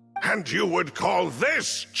 And you would call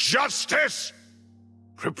this justice?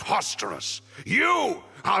 Preposterous. You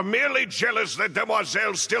are merely jealous that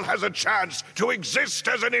Demoiselle still has a chance to exist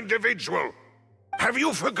as an individual. Have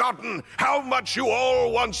you forgotten how much you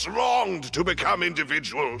all once longed to become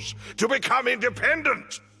individuals, to become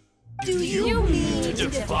independent? Do you mean to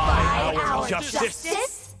defy our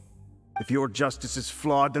justice? If your justice is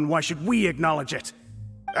flawed, then why should we acknowledge it?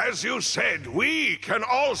 As you said, we can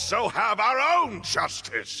also have our own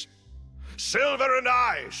justice. Silver and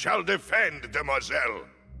I shall defend Demoiselle.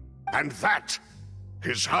 And that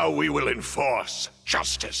is how we will enforce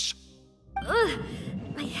justice. Ugh,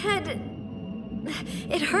 my head...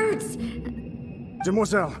 it hurts.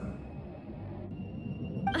 Demoiselle.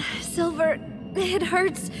 Silver, it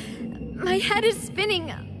hurts. My head is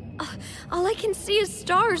spinning. All I can see is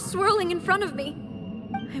stars swirling in front of me.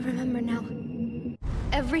 I remember now.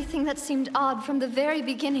 Everything that seemed odd from the very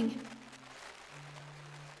beginning.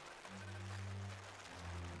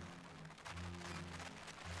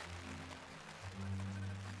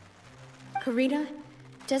 Karina,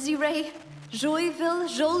 Desiree, Joyville,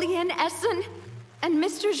 Jolien, Essen, and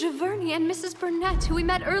Mr. Giverny and Mrs. Burnett, who we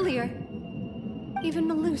met earlier. Even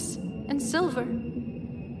Malus and Silver.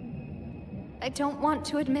 I don't want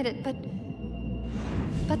to admit it,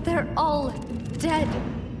 but they're all dead.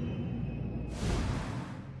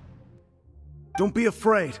 Don't be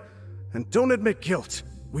afraid, and don't admit guilt.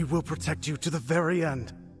 We will protect you to the very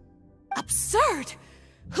end. Absurd!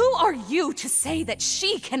 Who are you to say that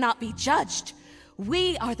she cannot be judged?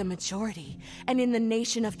 We are the majority, and in the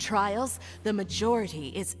nation of trials, the majority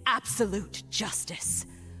is absolute justice.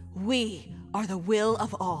 We are the will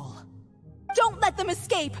of all. Don't let them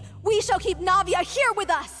escape! We shall keep Navia here with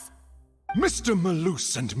us! Mr.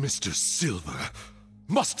 Malus and Mr. Silver,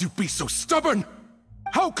 must you be so stubborn?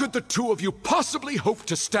 How could the two of you possibly hope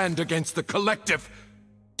to stand against the collective?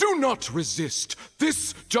 Do not resist.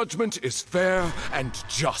 This judgment is fair and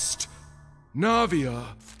just. Navia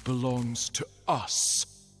belongs to us.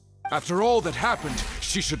 After all that happened,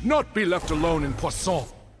 she should not be left alone in Poisson.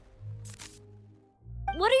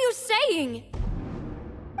 What are you saying?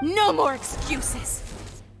 No more excuses!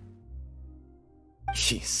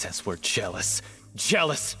 He says we're jealous.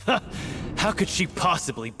 Jealous? How could she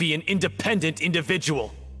possibly be an independent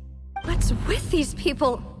individual? What's with these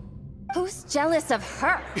people? Who's jealous of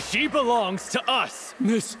her? She belongs to us!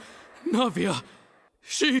 Miss Navia,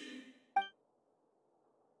 she...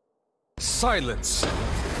 Silence!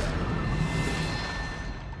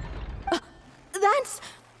 That's...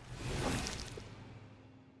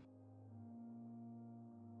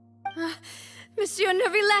 Monsieur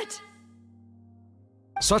Neuvillette!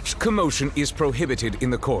 Such commotion is prohibited in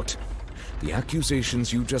the court. The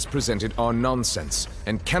accusations you just presented are nonsense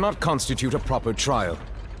and cannot constitute a proper trial.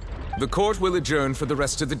 The court will adjourn for the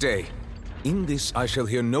rest of the day. In this, I shall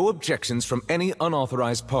hear no objections from any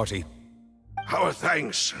unauthorized party. Our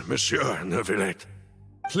thanks, Monsieur Neuvillette.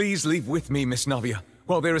 Please leave with me, Miss Navia,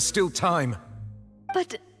 while there is still time.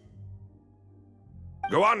 But...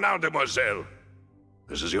 Go on now, demoiselle.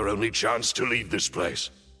 This is your only chance to leave this place.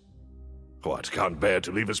 What, can't bear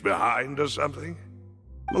to leave us behind or something?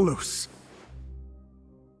 Malus.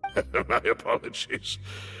 My apologies.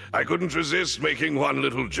 I couldn't resist making one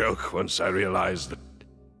little joke once I realized that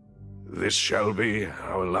this shall be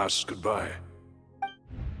our last goodbye.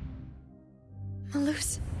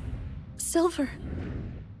 Malus... Silver...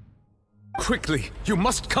 Quickly! You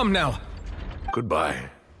must come now! Goodbye,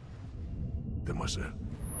 demoiselle.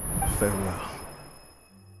 Farewell.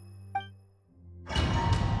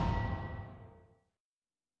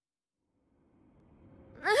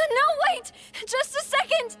 No, wait! Just a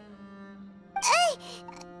second!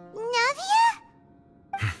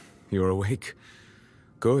 Navia? You're awake?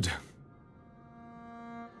 Good.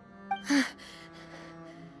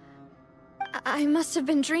 I must have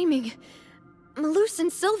been dreaming. Malus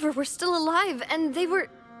and Silver were still alive, and they were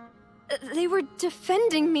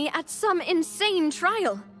defending me at some insane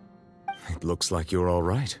trial. It looks like you're all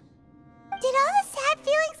right. Did all the sad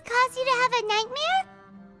feelings cause you to have a nightmare?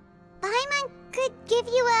 Paimon could give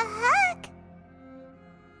you a hug.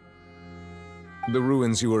 The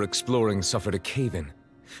ruins you were exploring suffered a cave-in.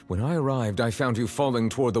 When I arrived, I found you falling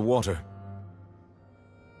toward the water.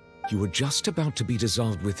 You were just about to be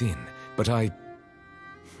dissolved within, but I...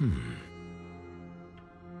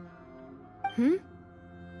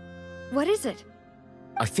 What is it?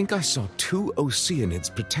 I think I saw 2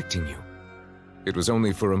 Oceanids protecting you. It was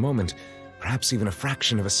only for a moment, perhaps even a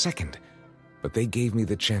fraction of a second, but they gave me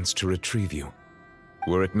the chance to retrieve you.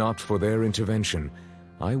 Were it not for their intervention,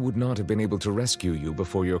 I would not have been able to rescue you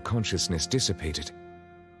before your consciousness dissipated.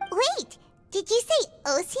 Wait, did you say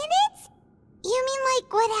Oceanids? You mean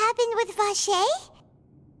like what happened with Vache?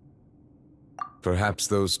 Perhaps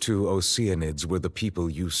those 2 Oceanids were the people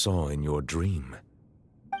you saw in your dream.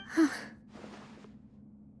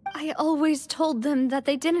 I always told them that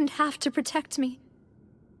they didn't have to protect me.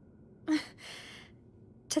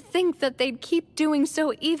 To think that they'd keep doing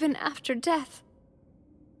so even after death.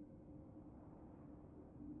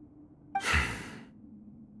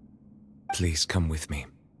 Please come with me.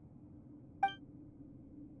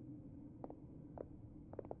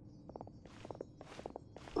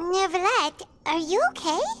 Neuvillette, are you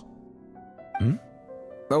okay?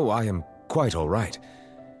 Oh, I am quite all right.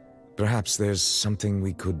 Perhaps there's something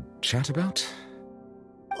we could chat about?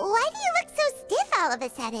 Why do you look so stiff all of a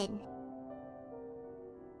sudden?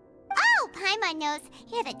 Oh, Paimon knows.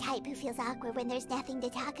 You're the type who feels awkward when there's nothing to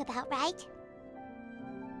talk about, right?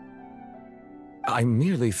 I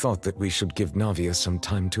merely thought that we should give Navia some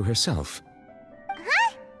time to herself.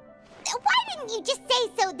 Huh? Why didn't you just say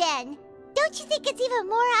so then? Don't you think it's even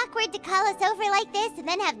more awkward to call us over like this and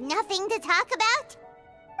then have nothing to talk about?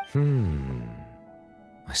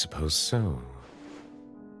 I suppose so.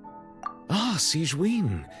 Ah,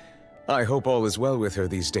 Sigewinne. I hope all is well with her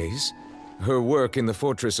these days. Her work in the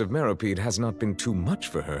Fortress of Meropide has not been too much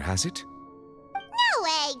for her, has it? No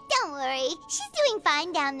way! Don't worry. She's doing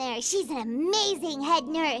fine down there. She's an amazing head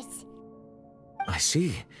nurse. I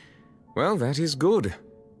see. Well, that is good.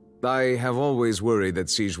 I have always worried that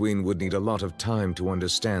Sigewinne would need a lot of time to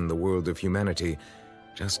understand the world of humanity,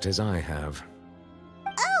 just as I have.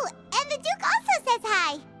 Oh, and the Duke also says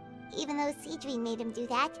hi! Even though Sigewinne made him do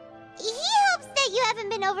that. He hopes that you haven't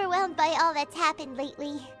been overwhelmed by all that's happened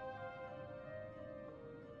lately.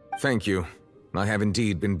 Thank you. I have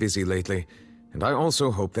indeed been busy lately, and I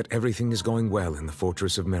also hope that everything is going well in the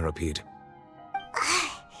Fortress of Meropide.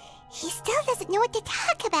 He still doesn't know what to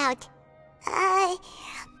talk about.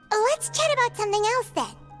 Let's chat about something else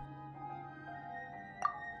then.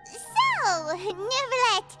 So,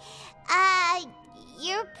 Neuvillette,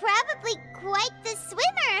 you're probably quite the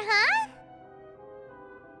swimmer, huh?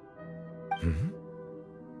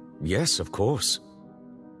 Yes, of course.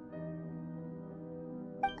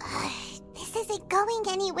 This isn't going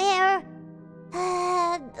anywhere.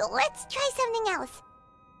 Let's try something else.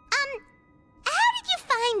 How did you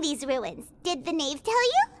find these ruins? Did the knave tell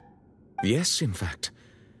you? Yes, in fact.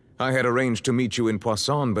 I had arranged to meet you in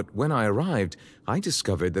Poisson, but when I arrived, I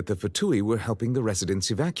discovered that the Fatui were helping the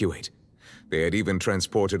residents evacuate. They had even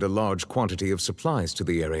transported a large quantity of supplies to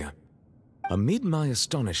the area. Amid my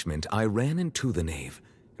astonishment, I ran into the knave,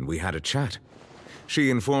 and we had a chat. She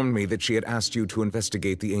informed me that she had asked you to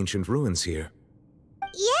investigate the ancient ruins here.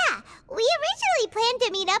 Yeah, we originally planned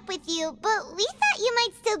to meet up with you, but we thought you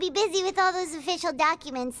might still be busy with all those official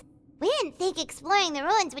documents. We didn't think exploring the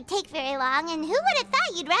ruins would take very long, and who would have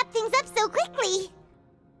thought you'd wrap things up so quickly?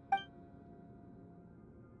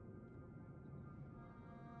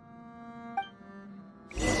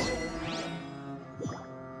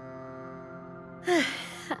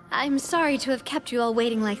 I'm sorry to have kept you all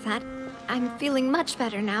waiting like that. I'm feeling much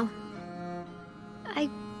better now. I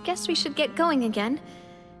guess we should get going again.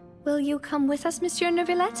 Will you come with us, Monsieur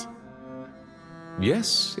Neuvillette?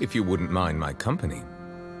 Yes, if you wouldn't mind my company.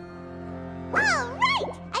 All right!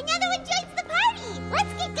 Another one joins the party!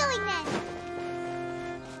 Let's get going then!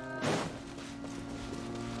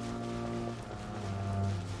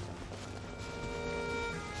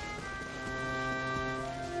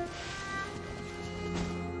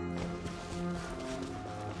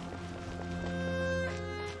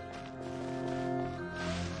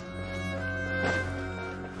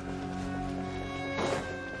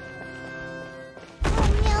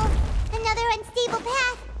 Another unstable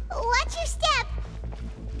path. Watch your step.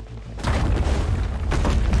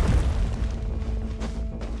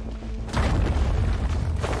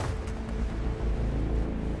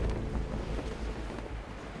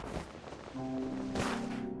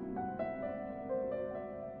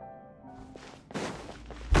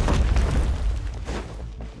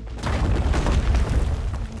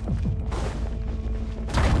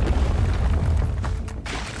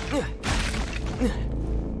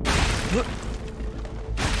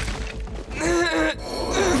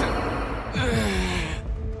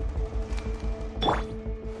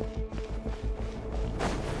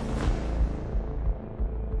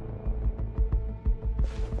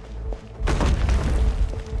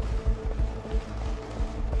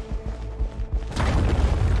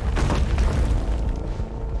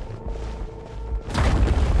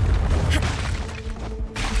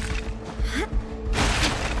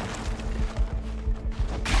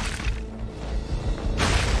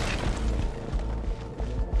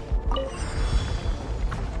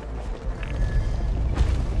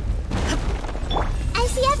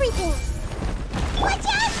 Watch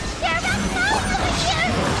out! There are rocks over here!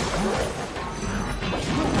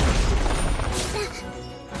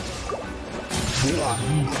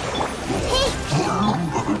 Hey!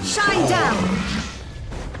 Shine down!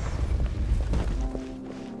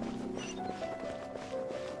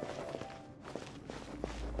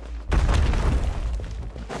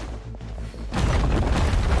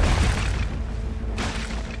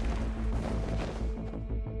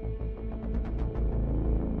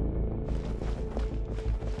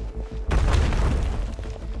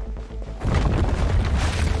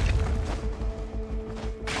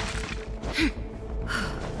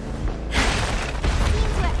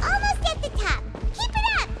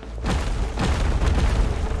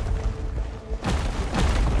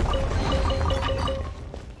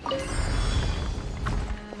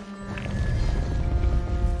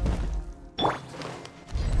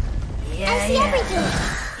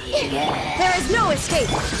 There is no escape!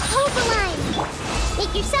 Hold the line!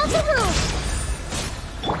 Make yourselves a room!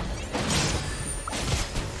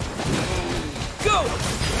 Go!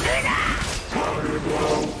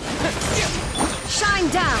 Shine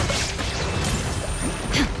down!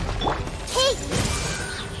 Hey!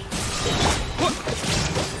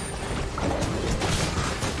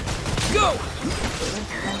 Go!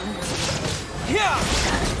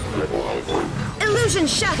 Illusion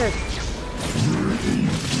shattered!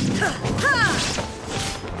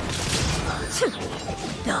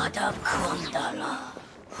 Dada Kundala.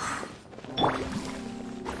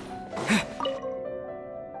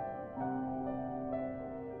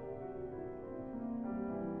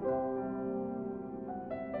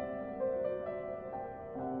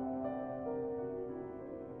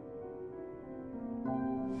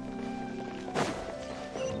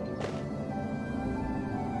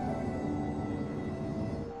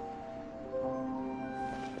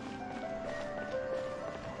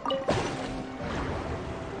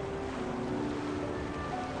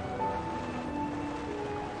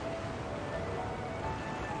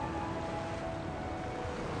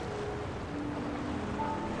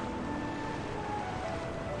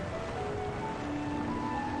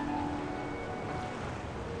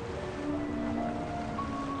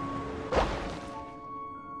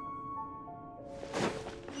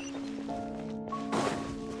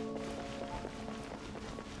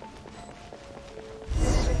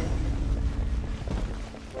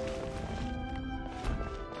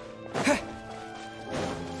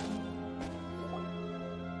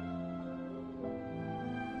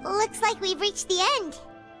 like we've reached the end.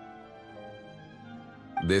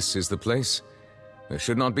 This is the place. There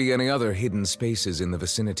should not be any other hidden spaces in the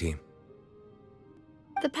vicinity.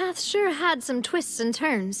 The path sure had some twists and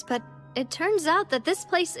turns, but it turns out that this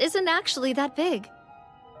place isn't actually that big.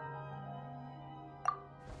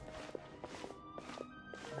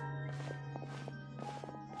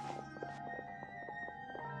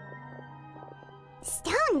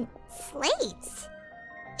 Stone slates?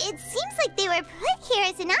 It seems like they were put here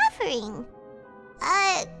as an offering.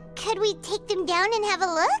 Could we take them down and have a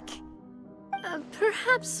look?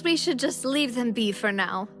 Perhaps we should just leave them be for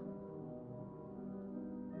now.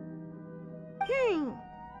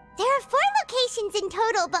 There are 4 locations in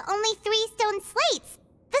total, but only 3 stone slates.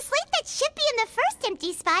 The slate that should be in the first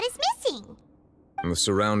empty spot is missing. The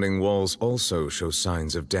surrounding walls also show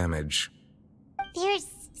signs of damage. There's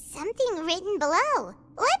something written below.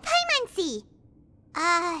 Let Paimon see.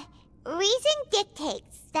 Reason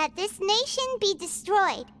dictates that this nation be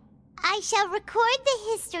destroyed. I shall record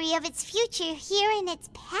the history of its future here in its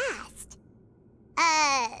past.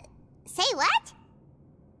 Say what?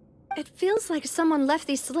 It feels like someone left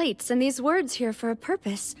these slates and these words here for a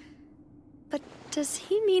purpose. But does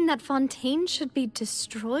he mean that Fontaine should be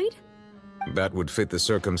destroyed? That would fit the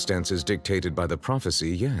circumstances dictated by the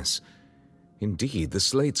prophecy, yes. Indeed, the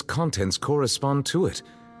slate's contents correspond to it.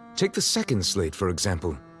 Take the second slate, for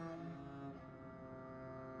example.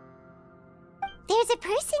 There's a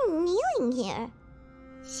person kneeling here.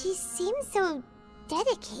 She seems so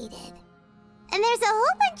dedicated. And there's a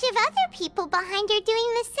whole bunch of other people behind her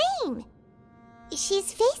doing the same.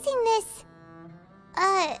 She's facing this...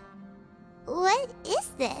 what is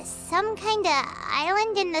this? Some kind of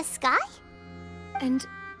island in the sky? And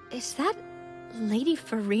is that Lady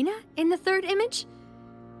Farina in the third image?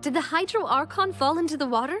 Did the Hydro Archon fall into the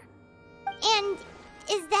water? And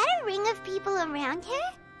is that a ring of people around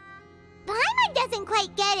her? Paimon doesn't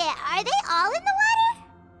quite get it. Are they all in the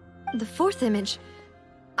water? The fourth image.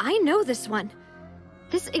 I know this one.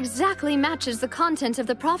 This exactly matches the content of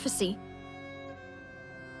the prophecy.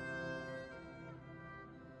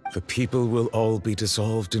 The people will all be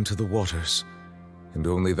dissolved into the waters, and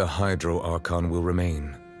only the Hydro Archon will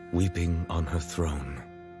remain, weeping on her throne.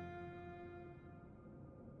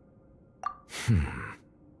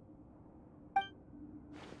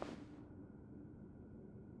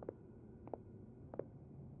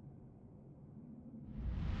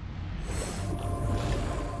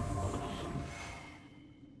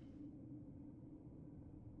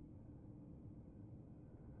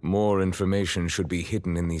 More information should be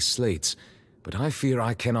hidden in these slates, but I fear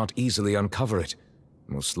I cannot easily uncover it,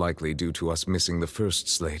 most likely due to us missing the first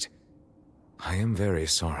slate. I am very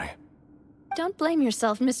sorry. Don't blame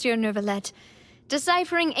yourself, Monsieur Neuvillette.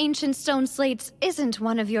 Deciphering ancient stone slates isn't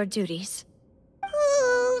one of your duties.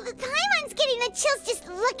 Ooh, Paimon's getting the chills just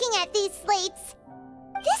looking at these slates.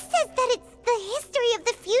 This says that it's the history of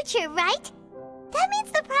the future, right? That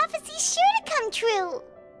means the prophecy's sure to come true.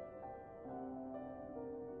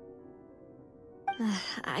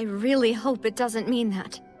 I really hope it doesn't mean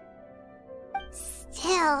that.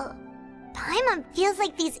 Still, Paimon feels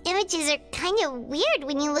like these images are kind of weird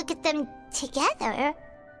when you look at them together.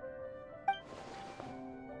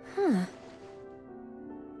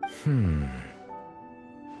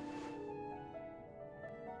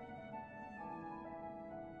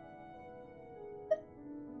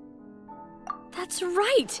 That's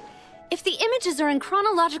right! If the images are in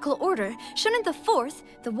chronological order, shouldn't the fourth,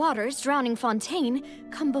 the waters drowning Fontaine,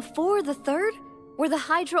 come before the third, where the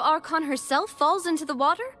Hydro Archon herself falls into the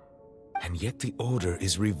water? And yet the order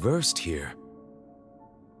is reversed here.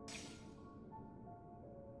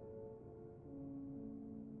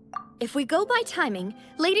 If we go by timing,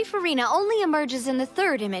 Lady Farina only emerges in the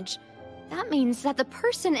third image. That means that the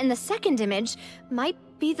person in the second image might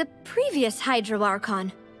be the previous Hydro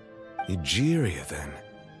Archon. Egeria, then.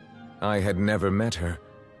 I had never met her,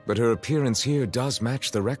 but her appearance here does match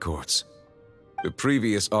the records. The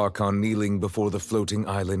previous Archon kneeling before the floating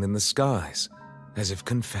island in the skies, as if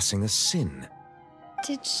confessing a sin.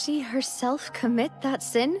 Did she herself commit that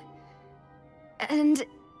sin? And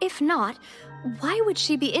if not, why would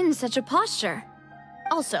she be in such a posture?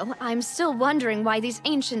 Also, I'm still wondering why these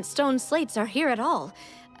ancient stone slates are here at all.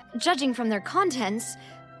 Judging from their contents,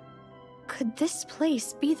 could this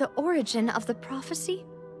place be the origin of the prophecy?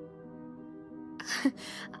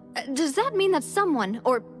 Does that mean that someone,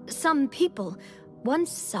 or some people,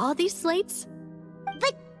 once saw these slates?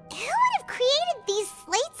 But who would have created these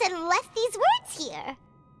slates and left these words here?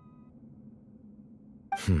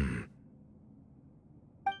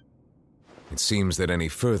 It seems that any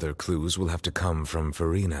further clues will have to come from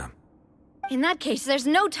Farina. In that case, there's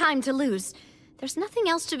no time to lose. There's nothing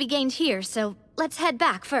else to be gained here, so let's head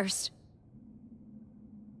back first.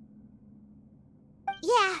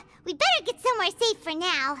 Yeah, we better get somewhere safe for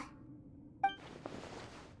now.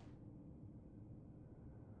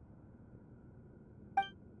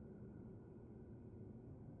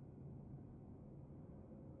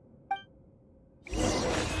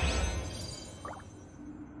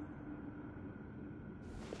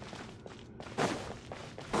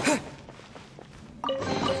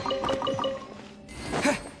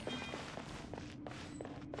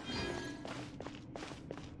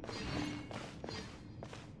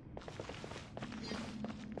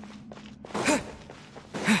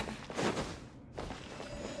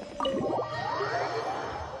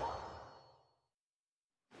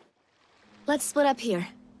 Let's split up here.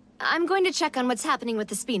 I'm going to check on what's happening with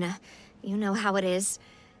the Spina. You know how it is.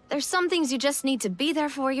 There's some things you just need to be there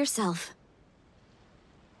for yourself.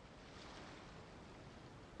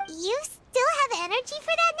 You still have energy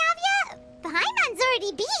for that, Navia? Paimon's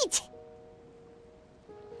already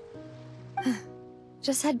beat!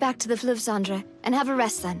 Just head back to the Fleuve Cendre and have a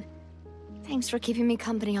rest then. Thanks for keeping me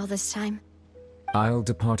company all this time. I'll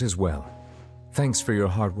depart as well. Thanks for your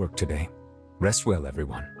hard work today. Rest well,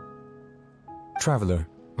 everyone. Traveler,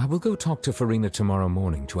 I will go talk to Farina tomorrow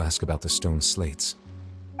morning to ask about the stone slates.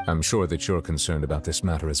 I'm sure that you're concerned about this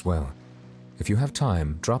matter as well. If you have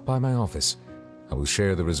time, drop by my office. I will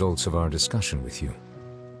share the results of our discussion with you.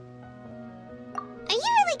 Are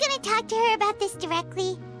you really gonna talk to her about this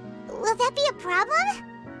directly? Will that be a problem?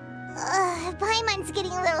 Paimon's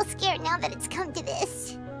getting a little scared now that it's come to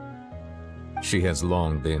this. She has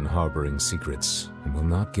long been harboring secrets and will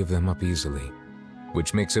not give them up easily,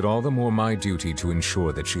 which makes it all the more my duty to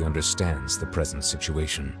ensure that she understands the present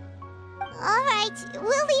situation. All right,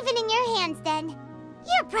 we'll leave it in your hands then.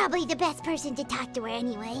 You're probably the best person to talk to her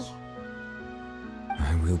anyway.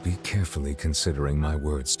 I will be carefully considering my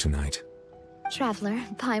words tonight. Traveler,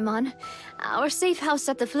 Paimon, our safe house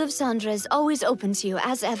at the Fleuve Cendre is always open to you,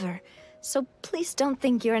 as ever. So please don't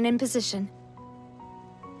think you're an imposition.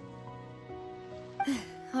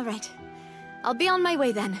 All right. I'll be on my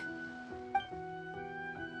way then.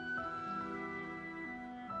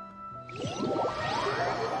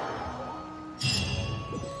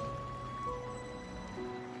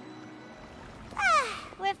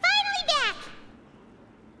 We're finally back!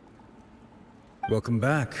 Welcome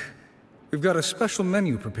back. We've got a special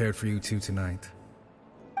menu prepared for you two tonight.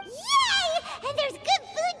 Yay! And there's good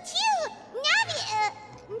food too! Navi,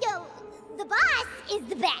 no, the boss is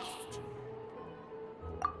the best.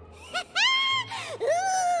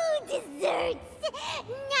 Ooh, desserts!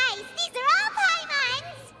 Nice, these are all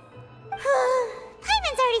Paimon's!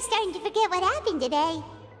 Paimon's already starting to forget what happened today.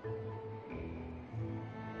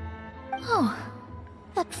 Oh,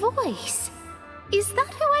 that voice. Is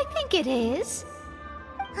that who I think it is?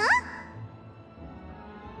 Huh?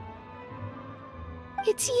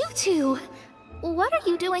 It's you two. What are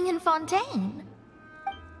you doing in Fontaine?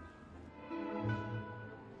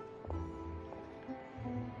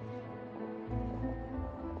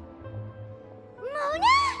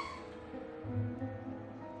 Mona?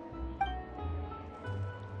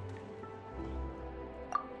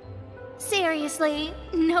 Seriously,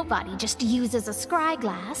 nobody just uses a scry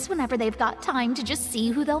glass whenever they've got time to just see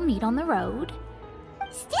who they'll meet on the road.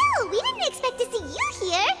 Still, we didn't expect to see you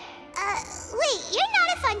here. Wait, you're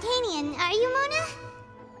not a Fontanian, are you, Mona?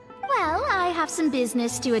 Well, I have some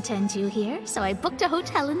business to attend to here, so I booked a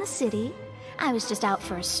hotel in the city. I was just out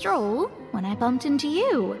for a stroll when I bumped into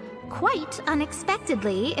you. Quite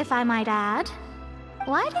unexpectedly, if I might add.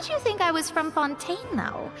 Why did you think I was from Fontaine,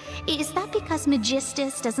 though? Is that because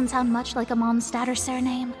Magistus doesn't sound much like a Mondstadt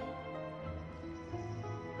surname?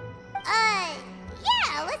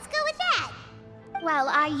 Yeah, let's go with that. Well,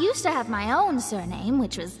 I used to have my own surname,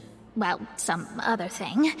 which was, well, some other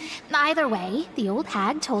thing. Either way, the old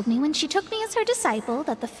hag told me when she took me as her disciple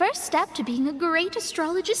that the first step to being a great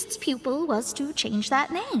astrologist's pupil was to change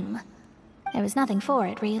that name. There was nothing for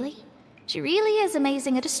it, really. She really is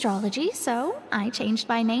amazing at astrology, so I changed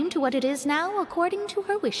my name to what it is now according to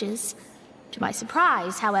her wishes. To my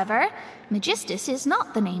surprise, however, Magistus is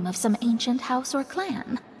not the name of some ancient house or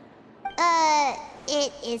clan.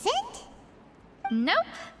 It isn't? Nope.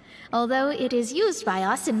 Although it is used by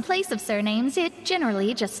us in place of surnames, it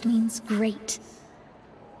generally just means great.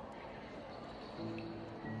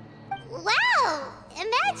 Wow!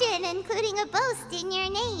 Imagine including a boast in your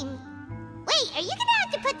name. Wait, are you gonna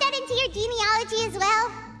have to put that into your genealogy as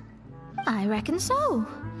well? I reckon so.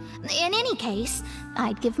 In any case,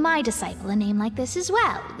 I'd give my disciple a name like this as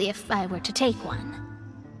well, if I were to take one.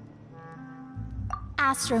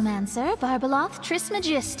 Astromancer Barbeloth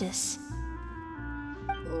Trismegistus.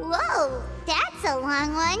 Whoa, that's a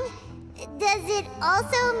long one. Does it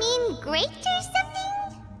also mean great or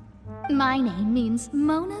something? My name means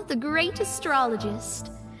Mona the Great Astrologist.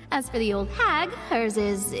 As for the old hag, hers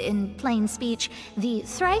is, in plain speech, the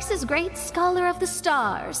thrice-as-great Scholar of the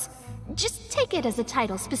Stars. Just take it as a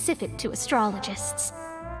title specific to astrologists.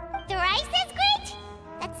 Thrice as great?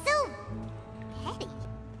 That's so petty.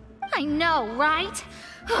 I know, right?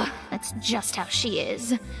 That's just how she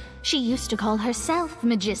is. She used to call herself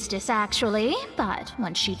Megistus, actually, but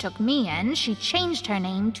when she took me in, she changed her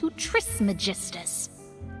name to Trismegistus.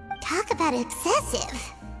 Talk about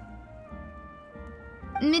excessive.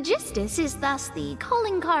 Megistus is thus the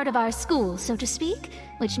calling card of our school, so to speak,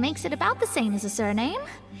 which makes it about the same as a surname.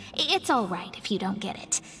 It's all right if you don't get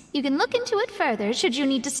it. You can look into it further should you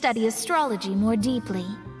need to study astrology more deeply.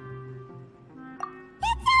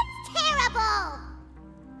 That sounds terrible!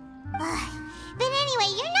 But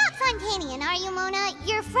anyway, you're not Fontanian, are you, Mona?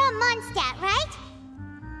 You're from Mondstadt, right?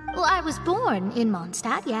 Well, I was born in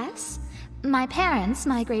Mondstadt, yes. My parents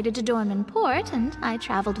migrated to Dorman Port, and I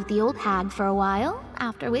traveled with the old hag for a while,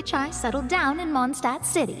 after which I settled down in Mondstadt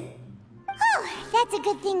City. Oh, that's a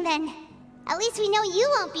good thing then. At least we know you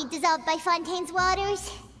won't be dissolved by Fontaine's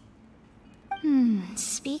waters.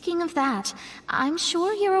 Speaking of that, I'm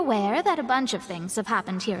sure you're aware that a bunch of things have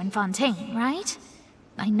happened here in Fontaine, right?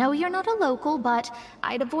 I know you're not a local, but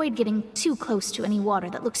I'd avoid getting too close to any water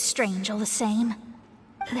that looks strange all the same.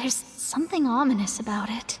 There's something ominous about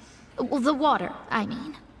it. Well, the water, I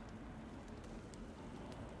mean.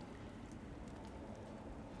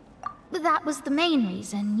 That was the main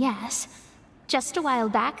reason, yes. Just a while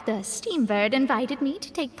back, the Steambird invited me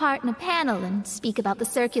to take part in a panel and speak about the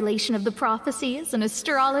circulation of the prophecy as an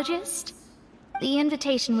astrologist. The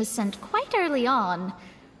invitation was sent quite early on.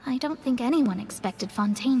 I don't think anyone expected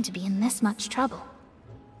Fontaine to be in this much trouble.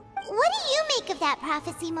 What do you make of that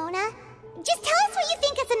prophecy, Mona? Just tell us what you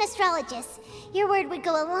think as an astrologist. Your word would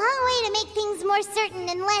go a long way to make things more certain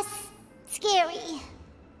and less scary.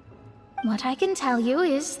 What I can tell you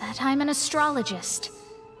is that I'm an astrologist,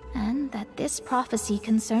 and that this prophecy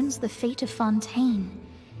concerns the fate of Fontaine,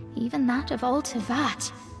 even that of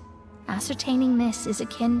Altivat. Ascertaining this is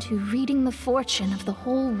akin to reading the fortune of the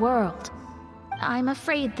whole world. I'm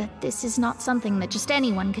afraid that this is not something that just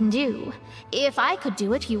anyone can do. If I could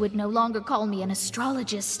do it, you would no longer call me an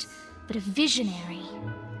astrologist, but a visionary.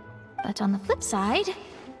 But on the flip side,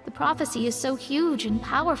 the prophecy is so huge and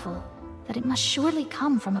powerful that it must surely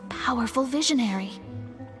come from a powerful visionary.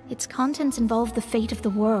 Its contents involve the fate of the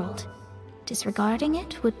world. Disregarding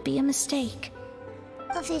it would be a mistake.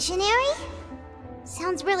 A visionary?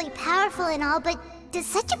 Sounds really powerful and all, but does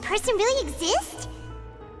such a person really exist?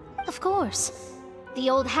 Of course. The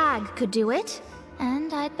old hag could do it,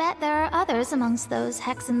 and I'd bet there are others amongst those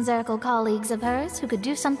Hexenzirkel colleagues of hers who could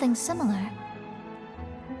do something similar.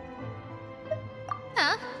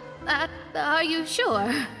 Huh? Are you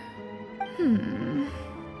sure?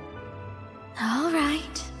 All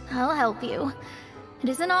right, I'll help you. It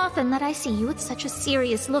isn't often that I see you with such a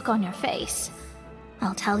serious look on your face.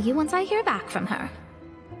 I'll tell you once I hear back from her.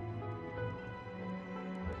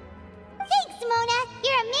 Thanks, Mona!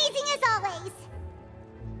 You're amazing as always!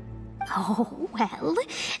 Oh, well,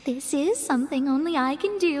 this is something only I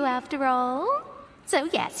can do after all. So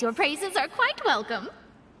yes, your praises are quite welcome.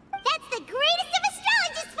 That's the greatest of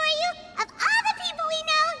astrologists for you! Of all the people we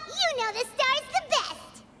know, you know the star's the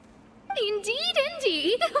best! Indeed,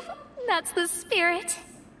 indeed. That's the spirit.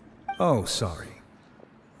 Oh, sorry.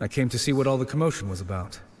 I came to see what all the commotion was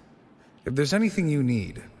about. If there's anything you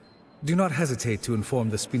need, do not hesitate to inform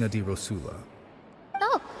the Spina di Rosula.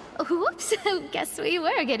 Oh, whoops. Guess we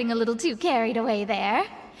were getting a little too carried away there.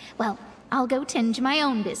 Well, I'll go tend to my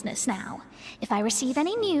own business now. If I receive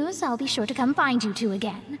any news, I'll be sure to come find you two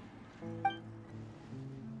again.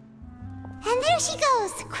 And there she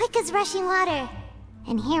goes, quick as rushing water.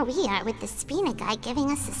 And here we are with the Spina guy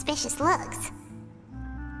giving us suspicious looks.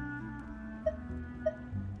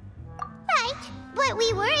 Right, but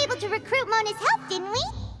we were able to recruit Mona's help, didn't we?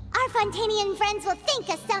 Our Fontanian friends will thank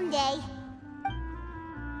us someday.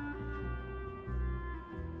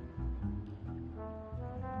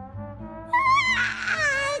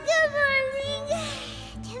 Good morning.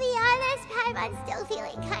 To be honest, I'm still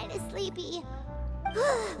feeling kind of sleepy.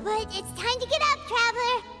 But it's time to get up,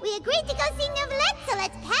 traveler. We agreed to go see Neuvillette, so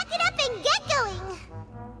let's pack it up and get going.